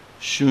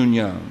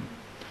shunyam.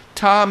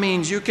 Ta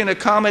means you can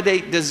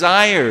accommodate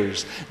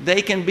desires.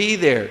 They can be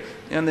there.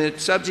 And the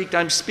subject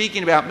I'm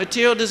speaking about,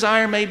 material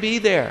desire may be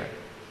there.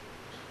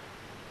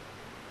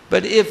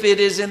 But if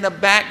it is in the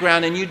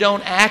background and you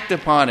don't act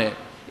upon it,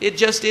 it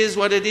just is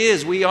what it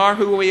is. We are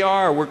who we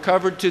are. We're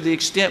covered to the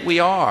extent we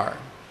are.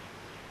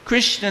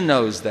 Krishna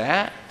knows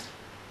that.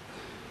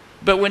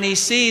 But when he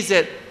sees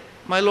that,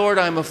 my Lord,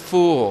 I'm a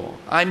fool.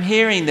 I'm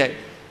hearing that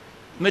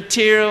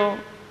material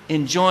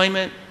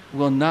enjoyment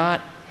will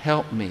not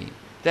help me.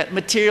 That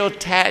material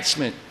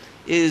attachment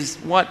is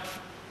what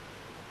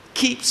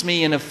keeps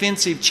me in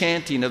offensive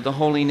chanting of the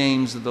holy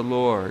names of the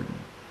Lord.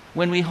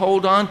 When we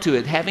hold on to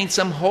it, having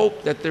some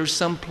hope that there's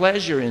some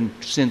pleasure in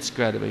sense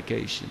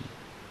gratification.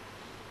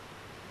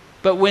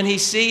 But when he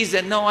sees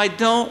that, no, I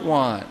don't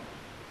want.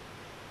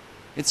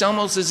 It's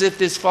almost as if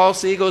this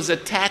false ego is a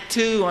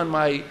tattoo on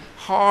my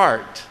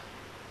heart.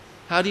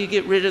 How do you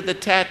get rid of the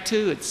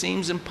tattoo? It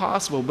seems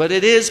impossible, but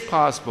it is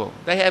possible.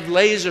 They have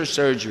laser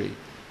surgery.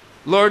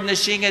 Lord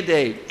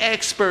Nrsingadev,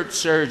 expert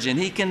surgeon,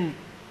 he can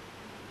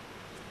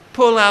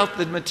pull out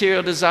the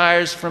material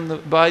desires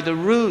by the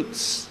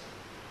roots.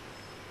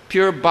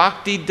 Pure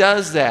bhakti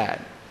does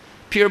that.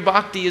 Pure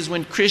bhakti is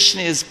when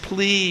Krishna is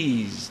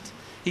pleased.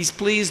 He's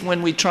pleased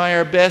when we try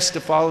our best to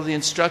follow the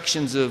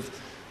instructions of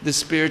the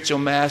spiritual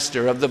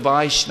master, of the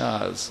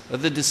Vaishnavas,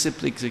 of the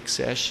disciplic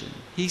succession.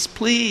 He's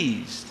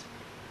pleased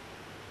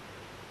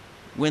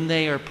when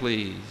they are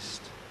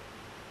pleased.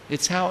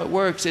 It's how it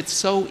works. It's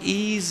so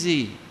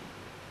easy.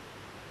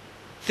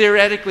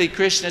 Theoretically,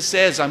 Krishna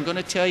says, I'm going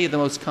to tell you the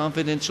most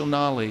confidential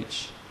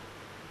knowledge.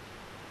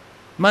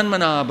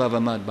 Manmana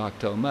bhava mad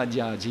bhakto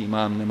madhyaji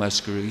mam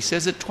namaskuru. He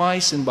says it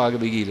twice in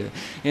Bhagavad Gita.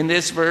 In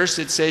this verse,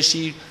 it says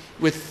she,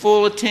 with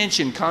full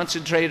attention,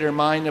 concentrated her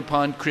mind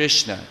upon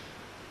Krishna.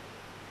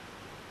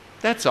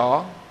 That's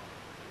all.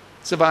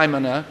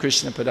 Savaimana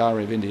Krishna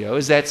Padari Vindyo.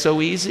 Is that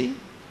so easy?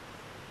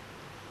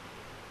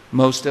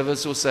 Most of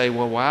us will say,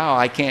 well, wow,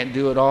 I can't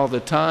do it all the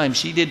time.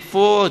 She did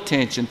full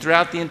attention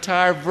throughout the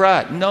entire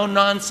vrat. No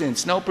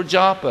nonsense, no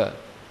prajapa,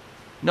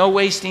 no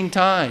wasting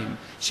time.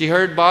 She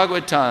heard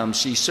Bhagavatam,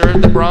 she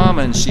served the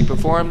Brahmins, she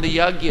performed the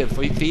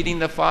yajna, feeding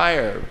the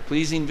fire,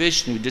 pleasing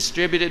Vishnu,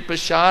 distributed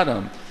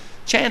prasadam,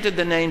 chanted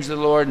the names of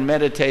the Lord, and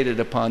meditated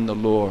upon the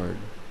Lord,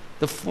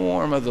 the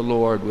form of the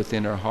Lord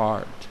within her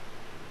heart.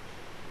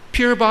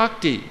 Pure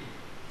bhakti.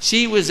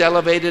 She was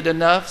elevated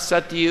enough,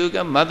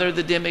 Satyuga, mother of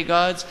the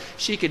demigods,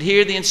 she could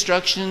hear the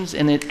instructions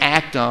and then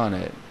act on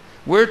it.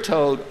 We're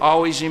told,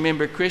 always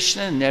remember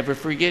Krishna and never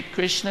forget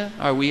Krishna.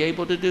 Are we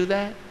able to do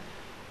that?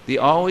 The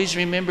always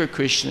remember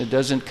Krishna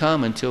doesn't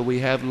come until we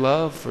have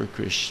love for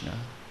Krishna.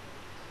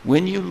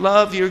 When you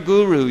love your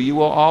guru, you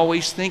will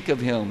always think of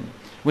him.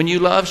 When you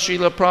love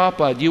Srila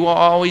Prabhupada, you will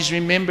always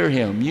remember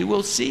him. You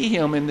will see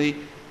him in the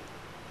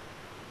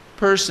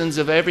persons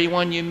of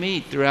everyone you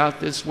meet throughout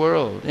this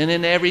world and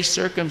in every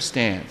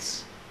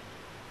circumstance,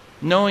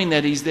 knowing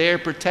that he's there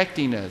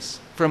protecting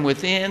us from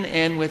within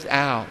and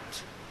without.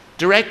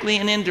 Directly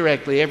and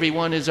indirectly,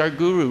 everyone is our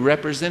guru,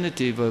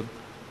 representative of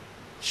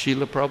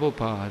Srila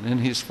Prabhupada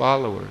and his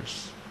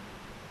followers.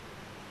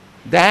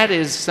 That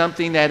is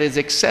something that is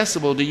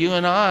accessible to you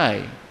and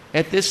I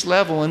at this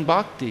level in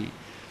bhakti.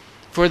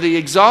 For the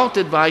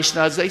exalted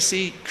Vaishnavas, they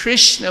see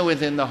Krishna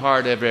within the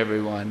heart of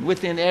everyone,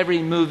 within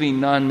every moving,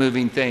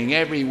 non-moving thing,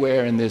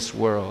 everywhere in this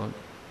world.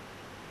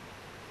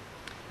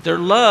 Their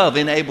love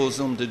enables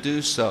them to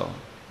do so.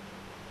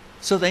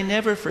 So they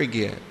never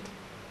forget.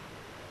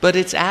 But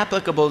it's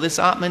applicable. This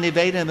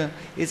Atmanivedana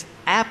is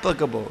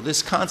applicable.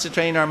 This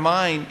concentrating our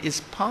mind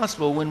is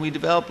possible when we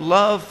develop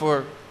love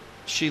for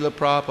Srila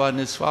Prabhupada and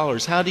his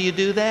followers. How do you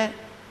do that?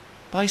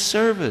 By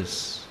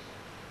service.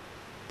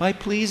 By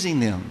pleasing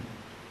them.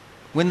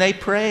 When they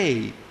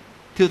pray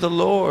to the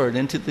Lord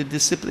and to the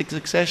disciplic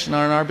succession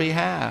on our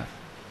behalf,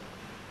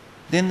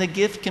 then the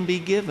gift can be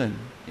given.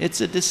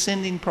 It's a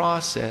descending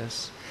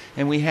process,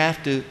 and we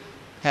have to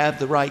have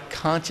the right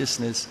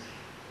consciousness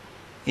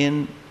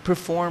in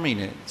performing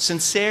it.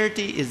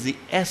 Sincerity is the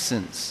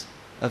essence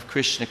of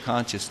Krishna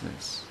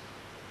consciousness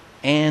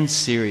and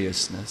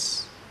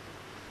seriousness.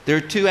 There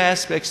are two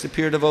aspects to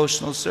pure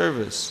devotional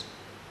service: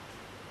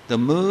 the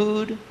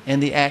mood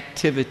and the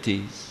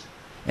activities.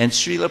 And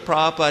Srila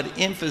Prabhupada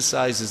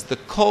emphasizes the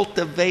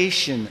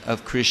cultivation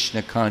of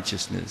Krishna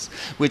consciousness,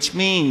 which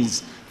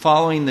means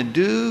following the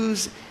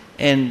do's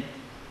and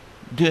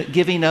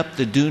giving up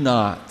the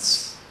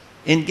do-nots.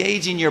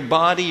 Engaging your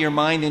body, your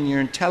mind, and your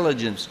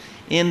intelligence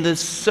in the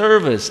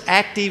service,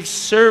 active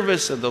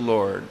service of the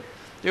Lord.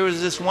 There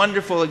was this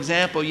wonderful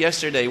example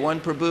yesterday. One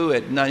Prabhu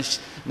at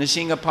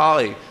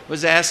Nishingapali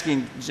was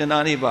asking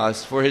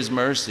Jananivas for his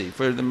mercy,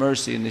 for the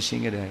mercy of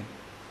Nishingadev.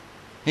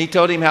 He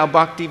told him how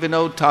Bhakti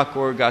Vinod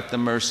Thakur got the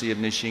mercy of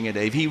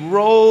Nishingadev. He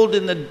rolled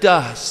in the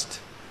dust,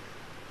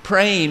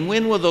 praying,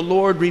 when will the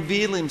Lord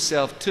reveal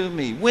himself to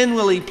me? When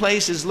will he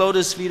place his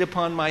lotus feet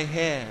upon my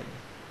head?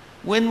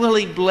 When will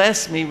he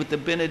bless me with the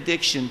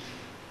benediction?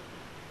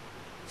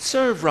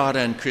 Serve Radha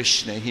and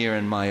Krishna here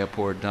in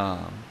Mayapur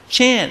Dham.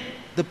 Chant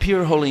the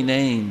pure holy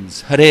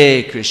names.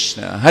 Hare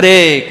Krishna,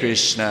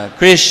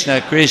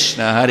 Krishna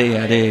Krishna,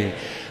 Hare Hare.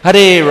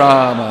 Hare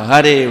Rama,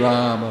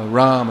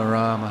 Rama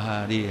Rama,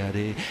 Hare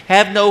Hare.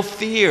 Have no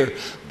fear.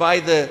 By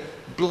the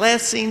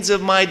blessings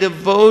of my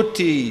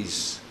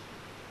devotees,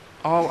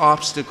 all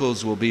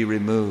obstacles will be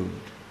removed.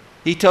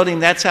 He told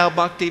him that's how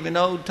Bhakti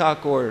Vinod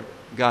Thakur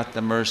got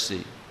the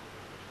mercy.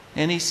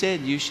 And he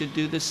said, you should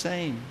do the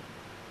same.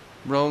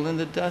 Roll in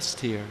the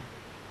dust here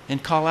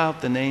and call out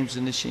the names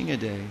in the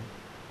Nishingadev.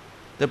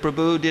 The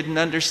Prabhu didn't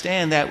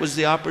understand that was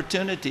the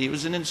opportunity. It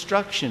was an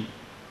instruction.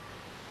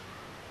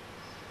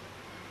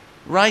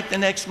 Right the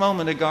next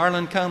moment, a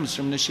garland comes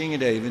from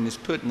Nishingadev and is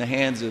put in the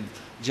hands of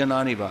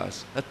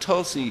Jananivas. A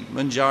tulsi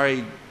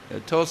manjari, a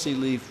tulsi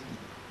leaf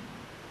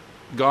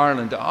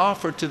garland to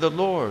offer to the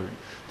Lord.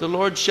 The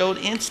Lord showed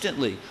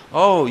instantly,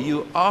 oh,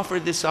 you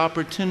offered this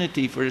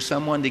opportunity for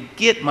someone to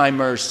get my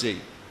mercy.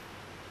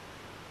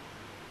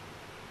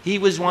 He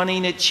was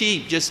wanting it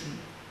cheap. Just,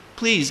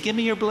 please, give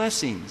me your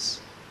blessings.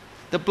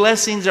 The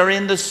blessings are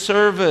in the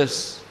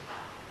service.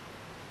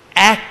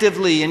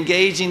 Actively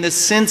engaging the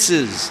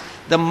senses,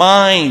 the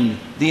mind,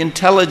 the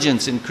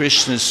intelligence in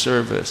Krishna's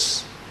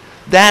service.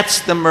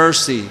 That's the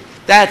mercy.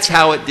 That's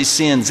how it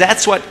descends.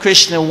 That's what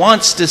Krishna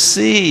wants to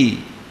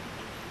see.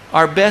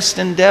 Our best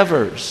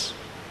endeavors.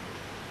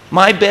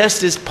 My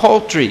best is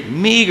paltry,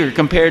 meager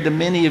compared to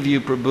many of you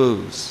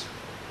Prabhus.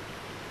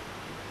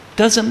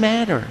 Doesn't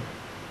matter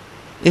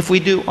if we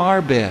do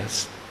our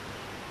best.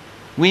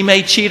 We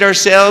may cheat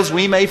ourselves,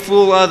 we may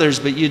fool others,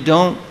 but you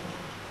don't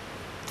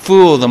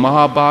fool the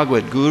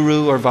Mahabhagavat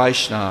Guru or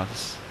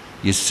Vaishnavas.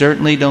 You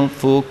certainly don't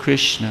fool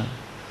Krishna.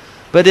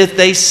 But if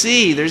they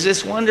see, there's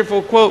this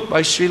wonderful quote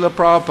by Srila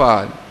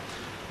Prabhupada,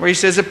 where he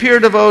says, a pure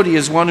devotee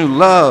is one who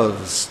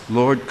loves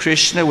Lord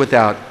Krishna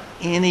without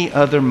any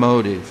other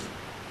motive.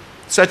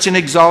 Such an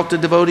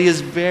exalted devotee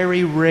is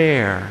very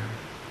rare.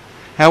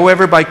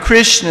 However, by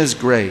Krishna's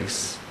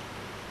grace,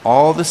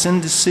 all the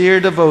sincere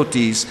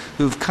devotees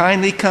who've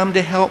kindly come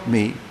to help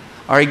me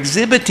are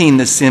exhibiting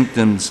the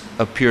symptoms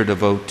of pure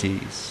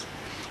devotees.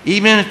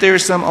 Even if there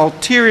is some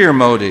ulterior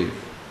motive,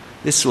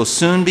 this will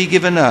soon be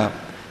given up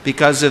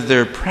because of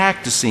their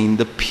practicing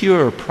the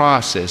pure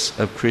process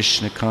of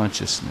Krishna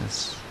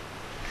consciousness.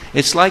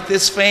 It's like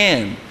this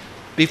fan.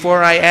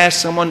 Before I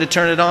asked someone to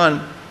turn it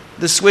on,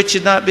 the switch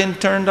had not been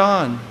turned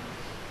on.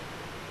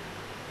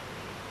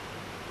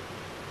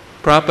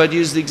 Prabhupada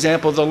used the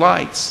example of the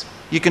lights.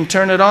 You can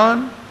turn it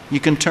on,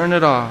 you can turn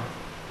it off.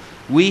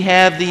 We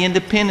have the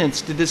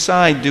independence to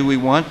decide, do we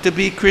want to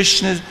be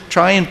Krishna,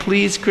 try and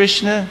please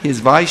Krishna,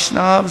 his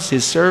Vaishnavas,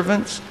 his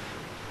servants,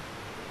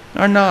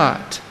 or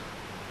not?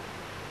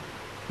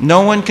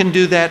 No one can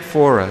do that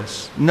for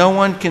us. No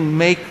one can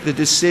make the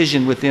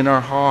decision within our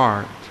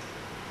heart.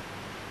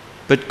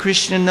 But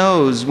Krishna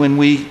knows when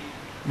we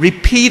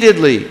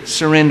repeatedly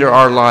surrender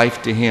our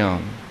life to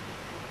him.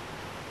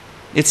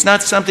 It's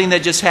not something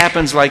that just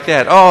happens like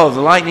that. Oh,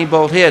 the lightning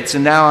bolt hits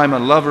and now I'm a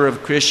lover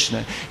of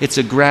Krishna. It's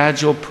a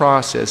gradual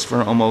process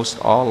for almost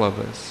all of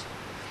us.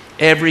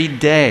 Every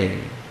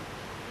day,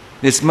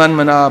 this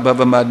Manmana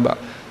Bhava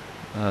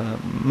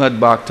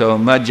Madbhakto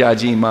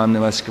Madhyaji Mam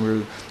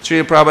Namaskaru.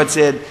 Srila Prabhupada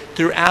said,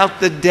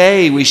 throughout the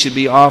day we should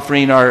be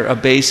offering our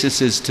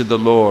obeisances to the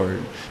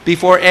Lord.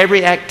 Before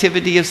every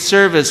activity of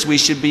service, we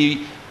should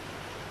be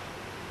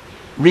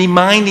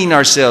reminding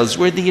ourselves,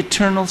 we're the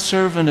eternal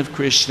servant of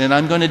Krishna, and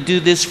I'm going to do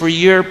this for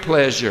your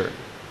pleasure.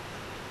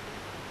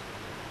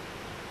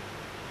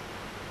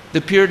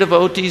 The pure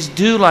devotees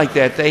do like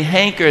that. They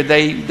hanker,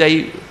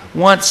 they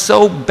want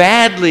so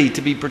badly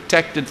to be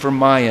protected from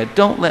Maya.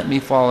 Don't let me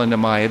fall into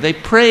Maya. They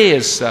pray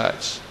as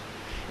such.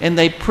 And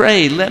they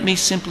pray, let me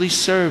simply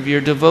serve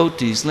your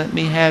devotees. Let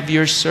me have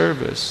your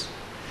service.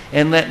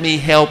 And let me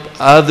help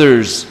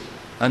others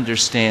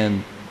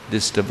understand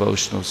this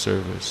devotional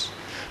service.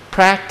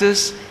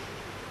 Practice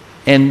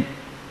and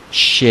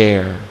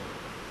share.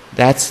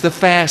 That's the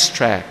fast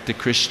track to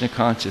Krishna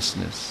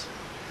consciousness.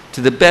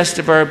 To the best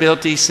of our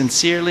ability,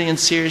 sincerely and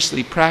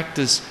seriously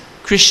practice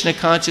Krishna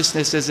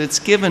consciousness as it's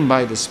given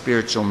by the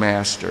spiritual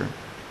master,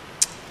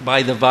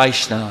 by the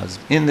Vaishnavas,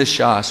 in the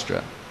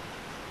Shastra.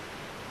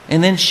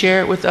 And then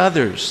share it with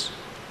others.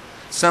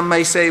 Some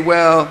may say,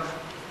 well,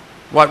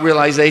 what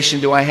realization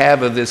do I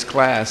have of this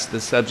class,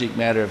 the subject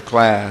matter of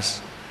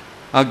class?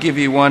 I'll give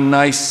you one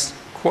nice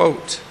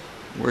quote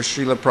where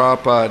Srila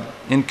Prabhupada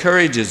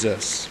encourages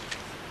us.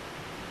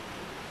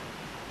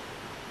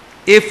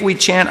 If we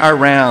chant our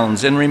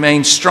rounds and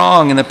remain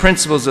strong in the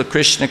principles of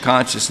Krishna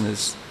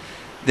consciousness,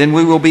 then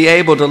we will be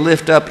able to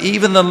lift up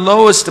even the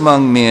lowest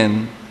among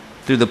men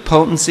through the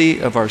potency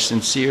of our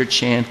sincere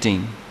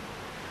chanting.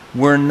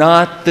 We're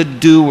not the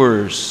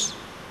doers.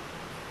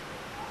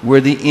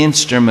 We're the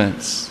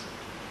instruments.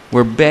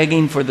 We're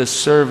begging for the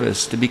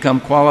service to become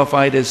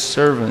qualified as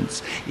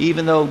servants,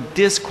 even though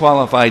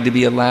disqualified to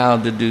be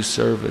allowed to do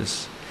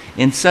service.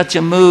 In such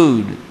a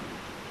mood,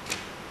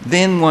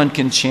 then one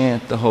can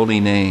chant the holy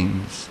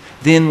names.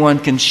 Then one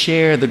can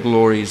share the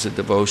glories of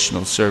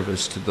devotional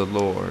service to the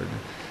Lord,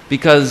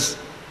 because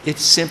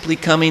it's simply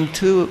coming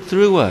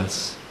through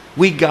us.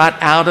 We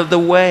got out of the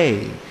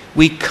way.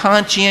 We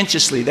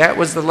conscientiously, that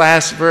was the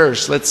last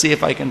verse. Let's see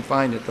if I can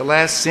find it. The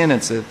last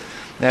sentence of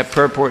that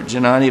purport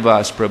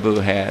Jananivas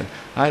Prabhu had.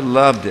 I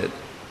loved it.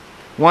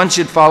 One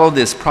should follow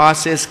this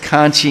process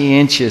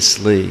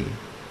conscientiously.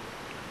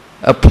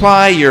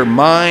 Apply your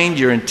mind,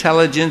 your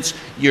intelligence,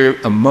 your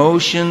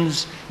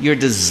emotions, your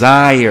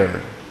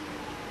desire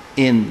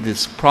in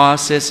this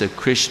process of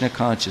Krishna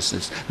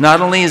consciousness. Not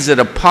only is it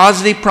a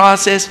positive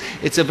process,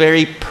 it's a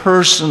very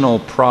personal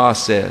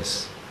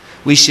process.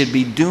 We should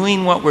be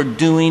doing what we're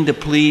doing to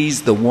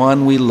please the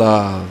one we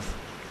love.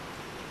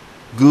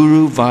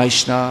 Guru,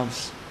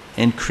 Vaishnavas,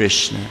 and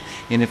Krishna.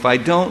 And if I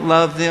don't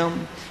love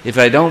them, if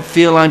I don't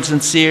feel I'm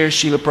sincere,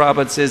 Srila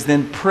Prabhupada says,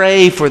 then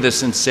pray for the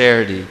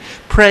sincerity.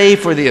 Pray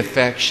for the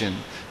affection.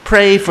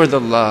 Pray for the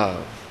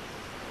love.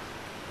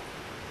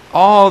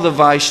 All the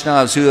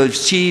Vaishnavas who have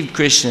achieved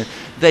Krishna,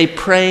 they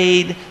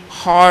prayed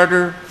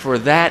harder for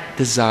that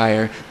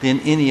desire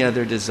than any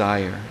other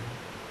desire.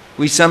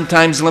 We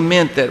sometimes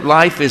lament that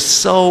life is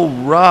so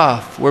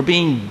rough. We're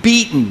being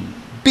beaten,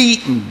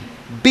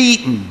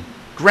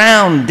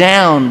 ground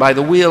down by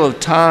the wheel of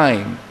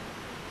time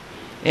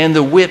and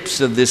the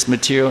whips of this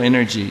material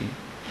energy.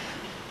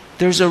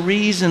 There's a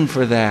reason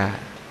for that,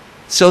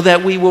 so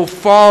that we will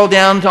fall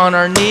down on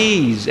our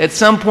knees. At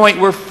some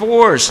point we're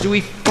forced. We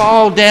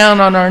fall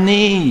down on our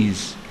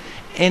knees.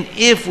 And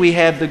if we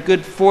have the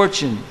good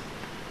fortune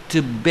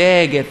to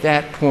beg at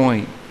that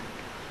point,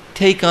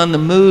 take on the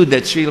mood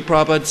that Srila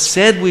Prabhupada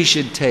said we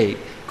should take.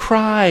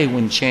 Cry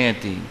when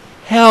chanting.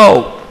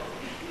 Help.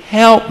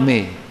 Help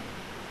me.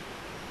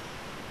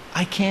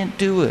 I can't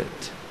do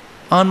it.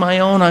 On my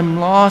own, I'm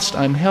lost,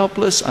 I'm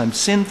helpless, I'm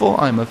sinful,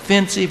 I'm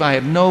offensive, I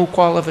have no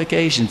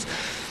qualifications.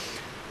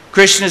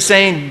 Krishna is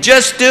saying,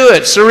 just do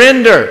it,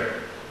 surrender.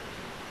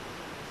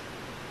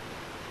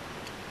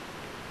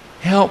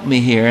 Help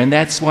me here, and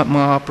that's what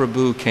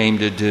Mahaprabhu came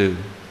to do.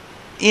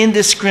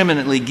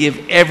 Indiscriminately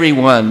give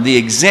everyone the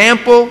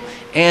example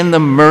and the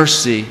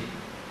mercy.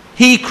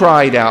 He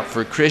cried out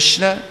for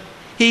Krishna.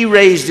 He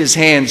raised his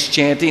hands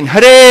chanting,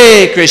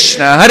 Hare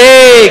Krishna,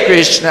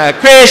 Krishna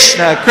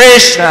Krishna,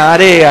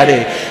 Hare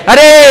Hare,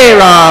 Hare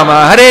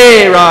Rama,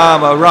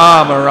 Rama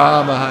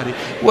Rama, Hare.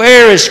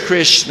 Where is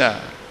Krishna?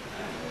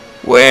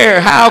 Where?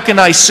 How can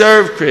I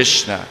serve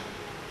Krishna?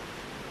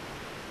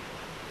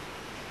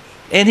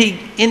 And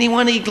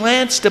anyone he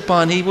glanced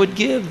upon, he would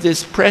give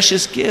this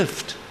precious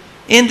gift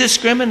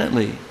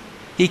indiscriminately.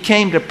 He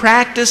came to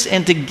practice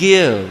and to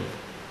give.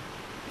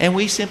 And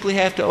we simply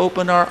have to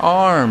open our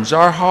arms,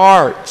 our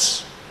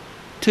hearts,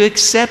 to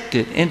accept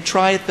it and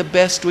try it the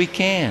best we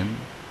can.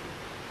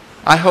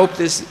 I hope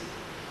this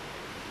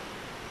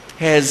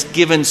has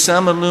given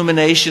some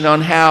illumination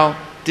on how,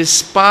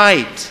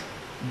 despite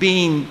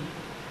being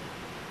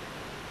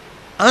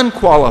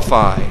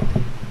unqualified,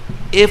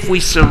 if we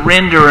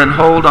surrender and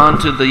hold on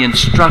to the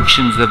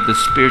instructions of the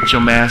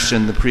spiritual master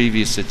and the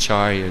previous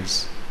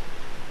acharyas,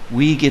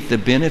 we get the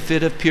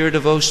benefit of pure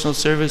devotional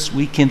service.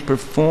 We can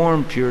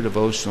perform pure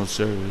devotional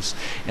service.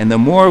 And the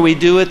more we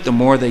do it, the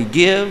more they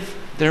give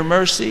their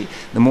mercy,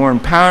 the more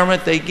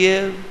empowerment they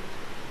give.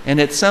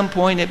 And at some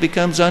point it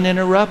becomes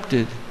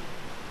uninterrupted.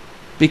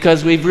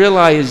 Because we've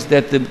realized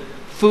that the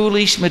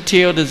foolish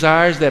material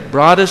desires that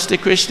brought us to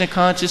Krishna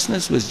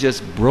consciousness was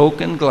just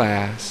broken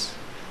glass.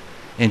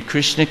 And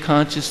Krishna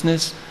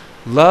consciousness,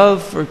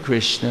 love for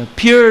Krishna,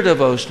 pure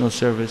devotional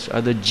service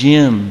are the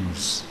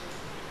gems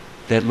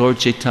that Lord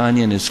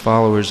Chaitanya and his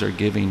followers are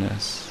giving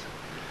us.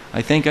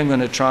 I think I'm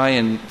going to try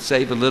and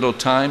save a little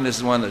time. This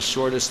is one of the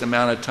shortest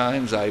amount of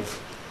times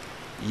I've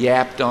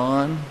yapped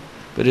on.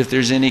 But if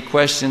there's any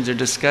questions or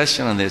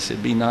discussion on this,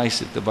 it'd be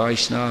nice if the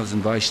Vaishnavas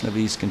and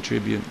Vaishnavis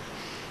contribute.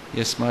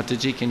 Yes,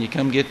 Mataji, can you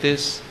come get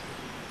this?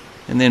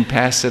 And then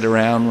pass it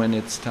around when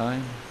it's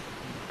time.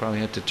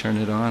 Probably have to turn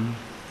it on.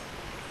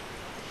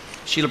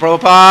 Srila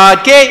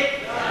Prabhupada ki!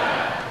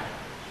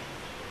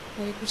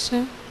 Hare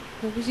Krishna.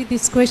 Prabhuji,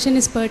 this question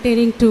is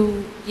pertaining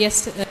to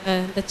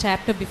the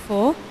chapter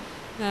before,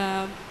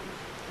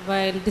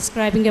 while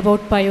describing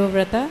about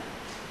Payovrata.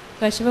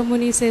 Kashyapa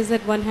Muni says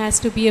that one has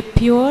to be a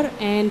pure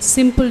and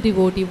simple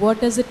devotee. What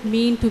does it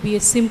mean to be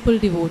a simple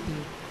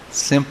devotee?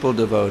 Simple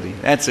devotee.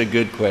 That's a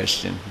good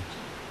question.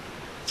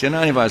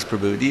 Jananivas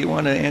Prabhu, do you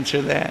want to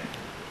answer that?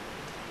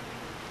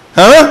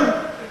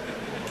 Huh?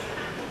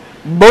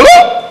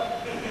 Bolo?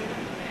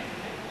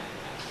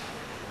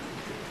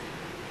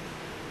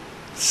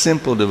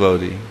 Simple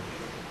devotee.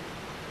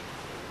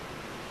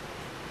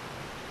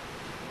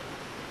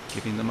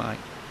 Give him the mic.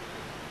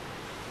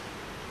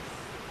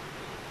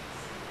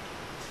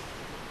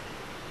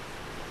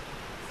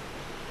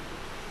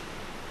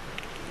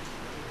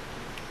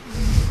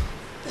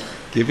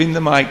 Give him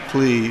the mic,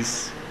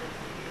 please.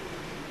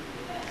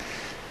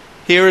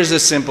 Here is a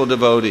simple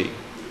devotee.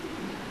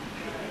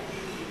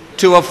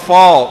 To a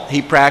fault,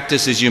 he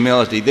practices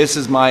humility. This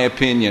is my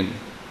opinion.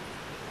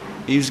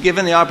 He was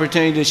given the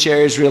opportunity to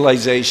share his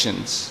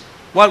realizations.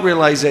 What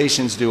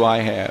realizations do I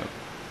have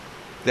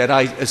that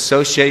I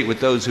associate with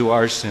those who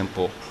are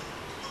simple?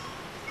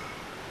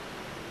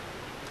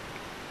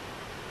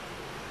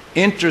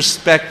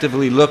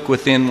 Introspectively look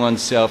within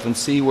oneself and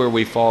see where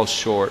we fall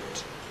short.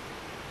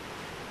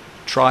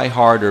 Try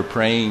harder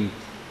praying,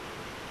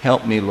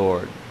 help me,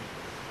 Lord.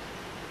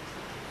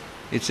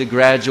 It's a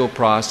gradual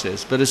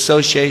process, but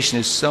association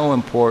is so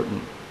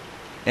important.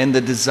 And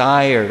the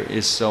desire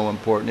is so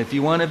important. If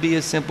you want to be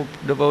a simple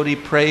devotee,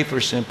 pray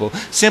for simple.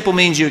 Simple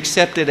means you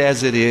accept it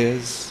as it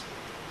is.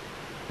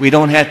 We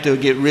don't have to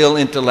get real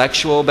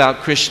intellectual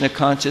about Krishna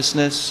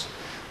consciousness.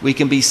 We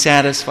can be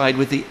satisfied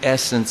with the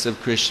essence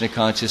of Krishna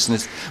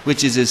consciousness,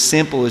 which is as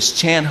simple as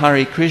chant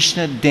Hare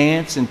Krishna,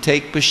 dance, and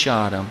take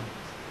prasadam.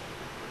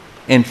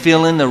 And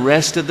fill in the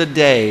rest of the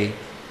day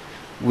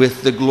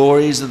with the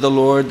glories of the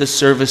Lord, the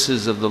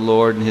services of the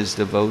Lord and His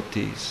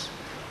devotees.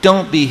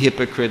 Don't be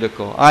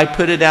hypocritical. I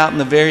put it out in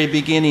the very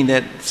beginning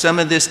that some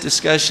of this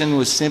discussion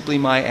was simply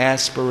my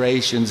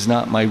aspirations,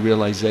 not my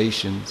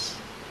realizations.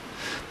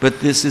 But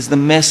this is the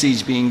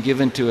message being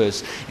given to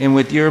us. And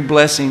with your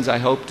blessings, I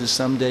hope to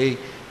someday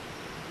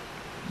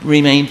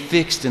remain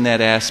fixed in that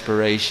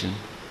aspiration.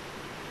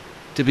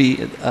 To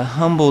be a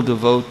humble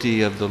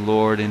devotee of the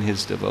Lord and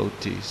His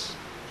devotees.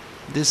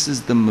 This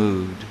is the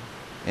mood.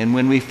 And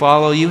when we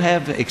follow, you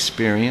have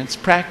experience,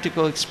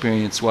 practical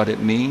experience, what it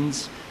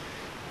means.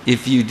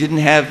 If you didn't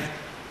have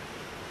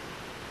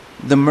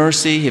the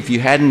mercy, if you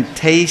hadn't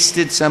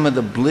tasted some of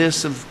the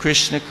bliss of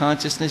Krishna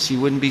consciousness,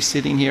 you wouldn't be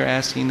sitting here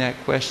asking that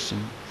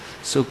question.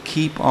 So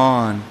keep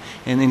on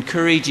and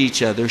encourage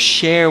each other.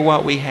 Share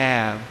what we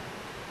have.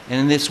 And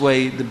in this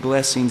way, the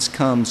blessings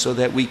come so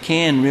that we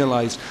can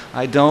realize,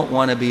 I don't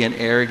want to be an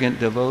arrogant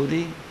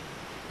devotee.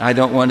 I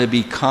don't want to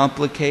be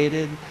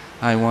complicated.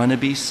 I want to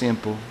be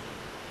simple.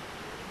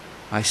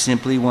 I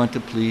simply want to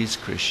please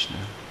Krishna.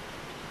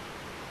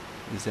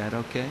 Is that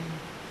okay?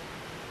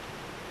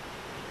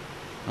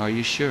 Are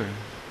you sure?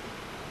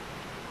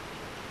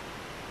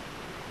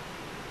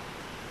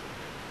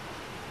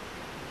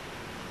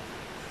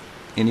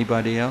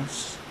 Anybody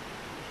else?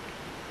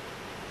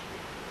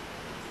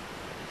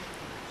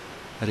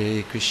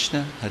 Hare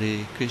Krishna,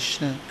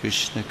 Krishna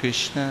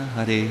Krishna,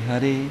 Hare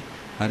Hare,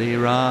 Hare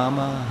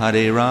Rama,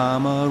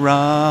 Rama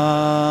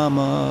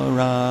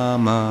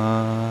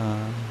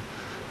Rama,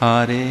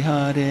 Hare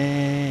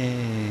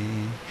Hare.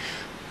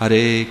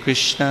 Hare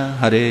Krishna,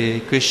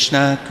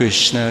 Krishna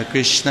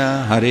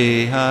Krishna,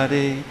 Hare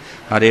Hare,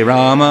 Hare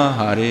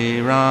Rama,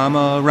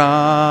 Rama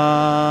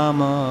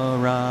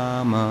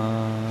Rama,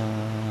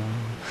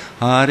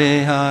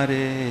 Hare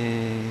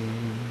Hare.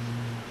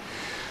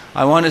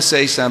 I want to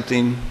say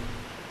something.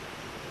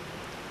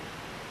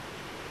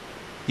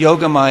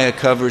 Yogamaya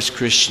covers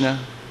Krishna.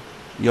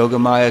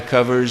 Yogamaya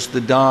covers the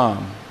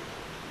Dham.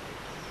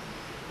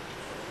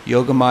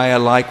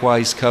 Yogamaya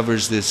likewise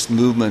covers this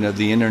movement of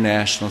the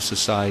International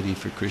Society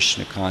for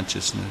Krishna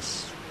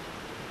Consciousness.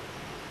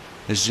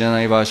 As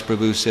Janayavas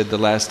Prabhu said the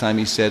last time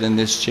he sat in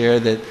this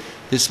chair, that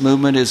this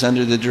movement is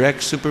under the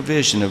direct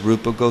supervision of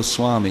Rupa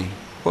Goswami,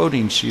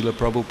 quoting Srila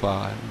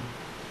Prabhupada.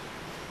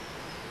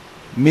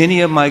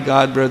 Many of my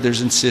God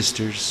brothers and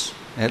sisters,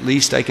 at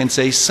least I can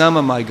say some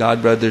of my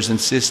God brothers and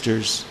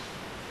sisters,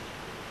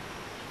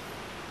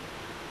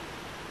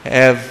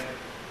 have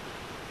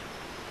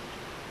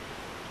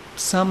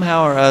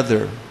somehow or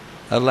other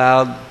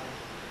allowed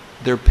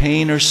their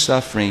pain or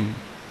suffering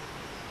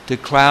to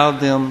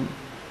cloud them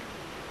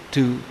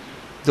to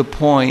the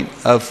point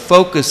of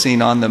focusing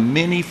on the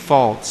many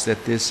faults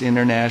that this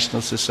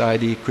International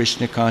Society of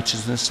Krishna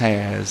Consciousness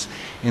has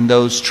in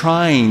those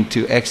trying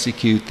to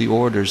execute the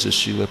orders of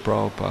Srila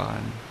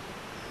Prabhupada.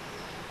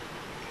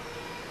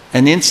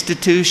 An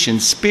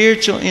institution,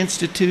 spiritual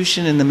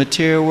institution in the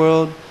material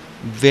world,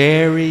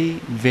 very,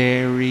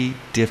 very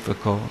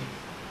difficult.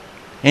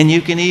 And you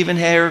can even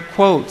hear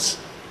quotes.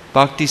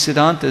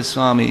 Bhaktisiddhanta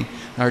Swami,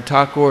 our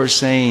Thakur,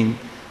 saying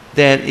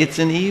that it's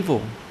an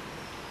evil,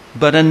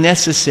 but a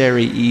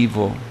necessary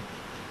evil.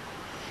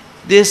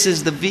 This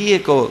is the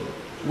vehicle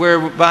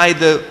whereby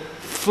the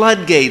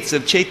floodgates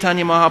of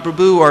Chaitanya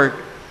Mahaprabhu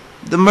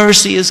the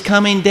mercy is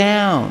coming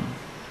down,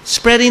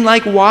 spreading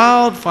like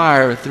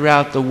wildfire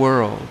throughout the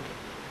world.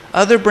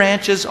 Other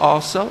branches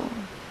also,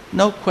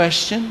 no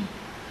question.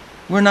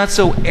 We're not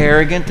so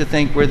arrogant to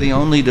think we're the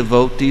only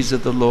devotees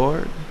of the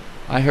Lord.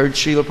 I heard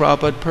Srila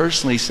Prabhupada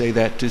personally say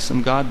that to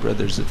some God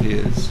brothers of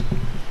his.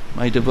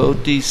 My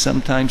devotees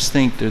sometimes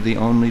think they're the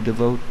only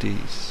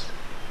devotees.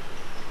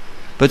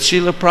 But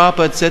Srila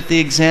Prabhupada set the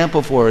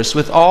example for us.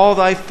 With all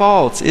thy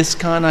faults,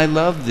 ISKCON, I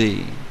love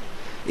thee.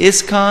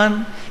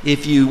 ISKCON,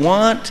 if you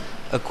want,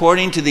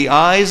 according to the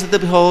eyes of the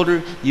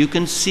beholder, you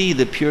can see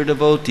the pure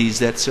devotees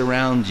that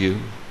surround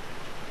you.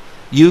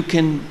 You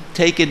can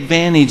take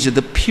advantage of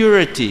the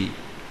purity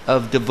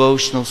of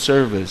devotional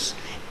service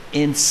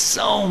in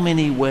so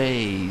many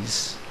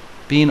ways,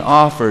 being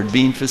offered,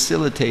 being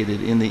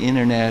facilitated in the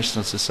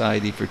International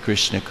Society for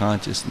Krishna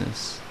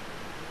Consciousness.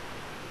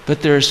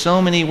 But there are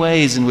so many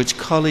ways in which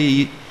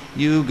Kali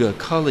Yuga,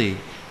 Kali,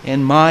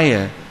 and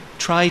Maya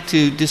try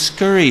to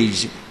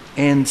discourage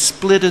and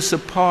split us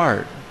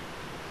apart,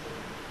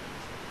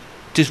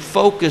 to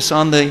focus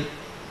on the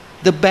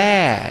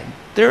bad.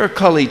 There are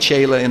Kali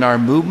Chela in our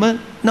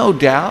movement, no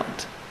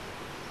doubt.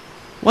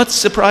 What's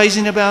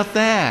surprising about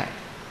that?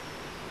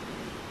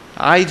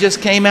 I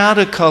just came out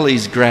of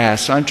Kali's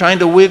grasp, so I'm trying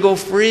to wiggle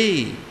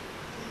free.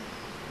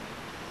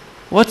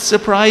 What's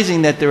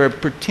surprising that there are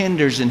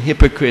pretenders and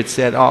hypocrites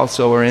that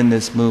also are in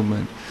this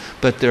movement,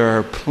 but there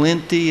are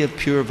plenty of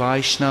pure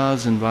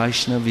Vaishnavas and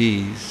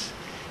Vaishnavis.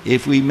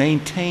 If we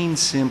maintain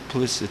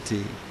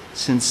simplicity,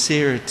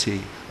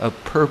 sincerity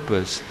of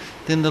purpose,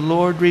 then the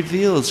Lord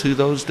reveals who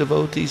those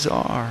devotees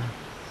are.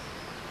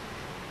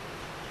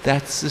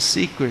 That's the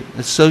secret.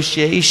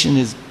 Association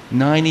is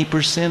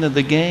 90% of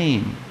the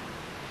game.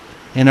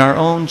 And our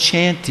own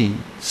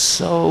chanting,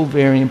 so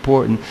very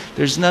important.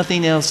 There's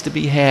nothing else to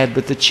be had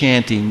but the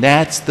chanting.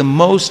 That's the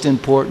most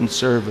important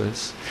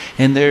service.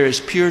 And there is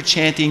pure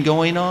chanting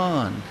going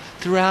on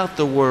throughout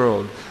the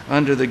world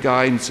under the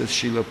guidance of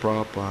Srila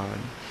Prabhupada.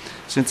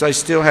 Since I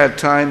still have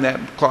time, that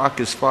clock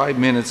is 5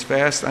 minutes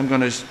fast, I'm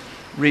going to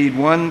read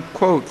one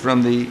quote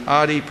from the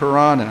Adi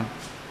Purana,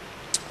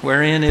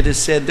 wherein it is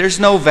said, there's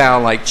no vow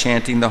like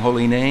chanting the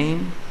holy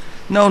name,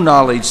 no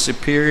knowledge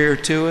superior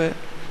to it,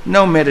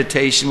 no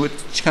meditation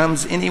which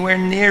comes anywhere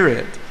near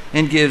it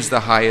and gives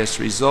the highest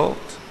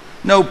result.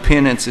 No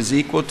penance is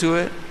equal to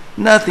it.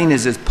 Nothing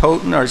is as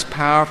potent or as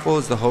powerful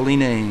as the holy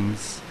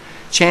names.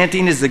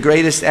 Chanting is the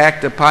greatest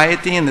act of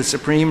piety and the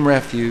supreme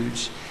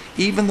refuge.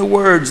 Even the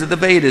words of the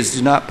Vedas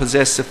do not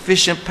possess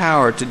sufficient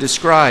power to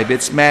describe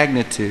its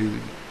magnitude.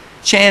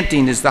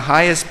 Chanting is the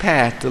highest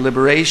path to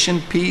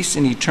liberation, peace,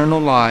 and eternal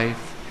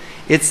life.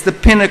 It's the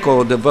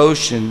pinnacle of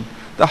devotion,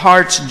 the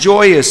heart's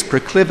joyous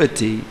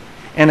proclivity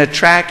and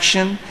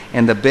attraction,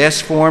 and the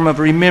best form of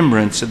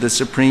remembrance of the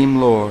Supreme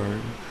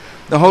Lord.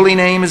 The holy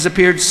name has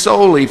appeared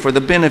solely for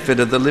the benefit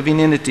of the living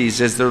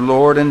entities as their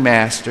Lord and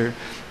Master,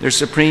 their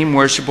supreme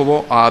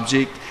worshipable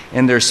object,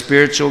 and their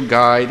spiritual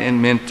guide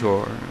and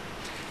mentor.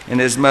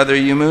 And as Mother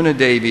Yamuna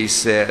Devi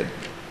said,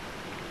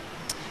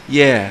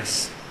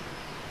 yes,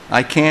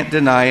 I can't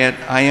deny it,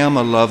 I am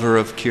a lover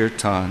of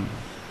kirtan.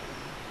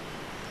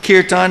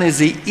 Kirtan is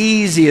the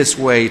easiest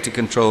way to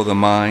control the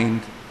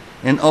mind,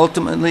 and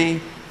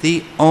ultimately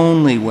the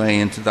only way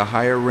into the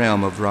higher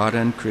realm of Radha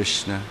and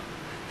Krishna,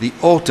 the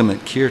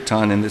ultimate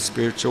kirtan in the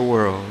spiritual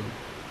world.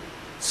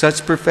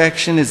 Such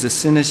perfection is the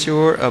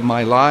sinecure of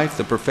my life,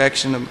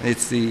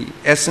 it's the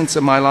essence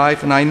of my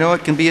life, and I know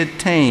it can be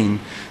attained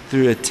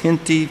through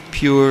attentive,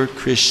 pure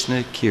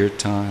Krishna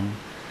kirtan.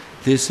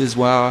 This is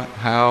how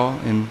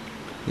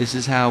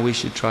we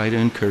should try to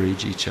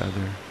encourage each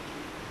other.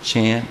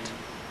 Chant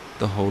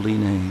the holy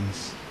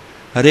names.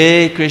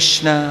 Hare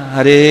Krishna,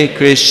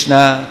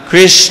 Krishna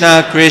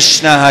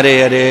Krishna,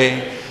 Hare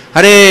Hare,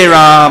 Hare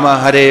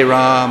Rama,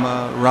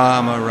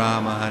 Rama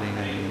Rama, Hare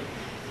Hare.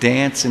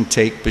 Dance and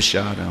take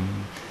Prashadam.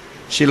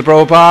 Srila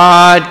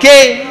Prabhupada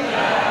ke,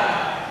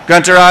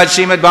 Grantaraj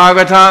Srimad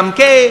Bhagavatam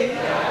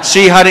ke,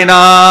 Sri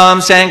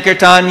Harinam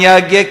Sankirtan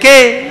Yagya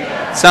ke,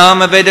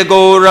 Samaveda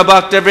Gaura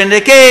Bhakta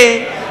Vrinda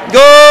ke,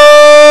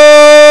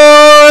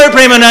 Gaur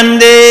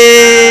Premanande.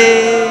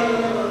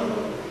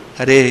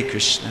 Hare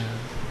Krishna.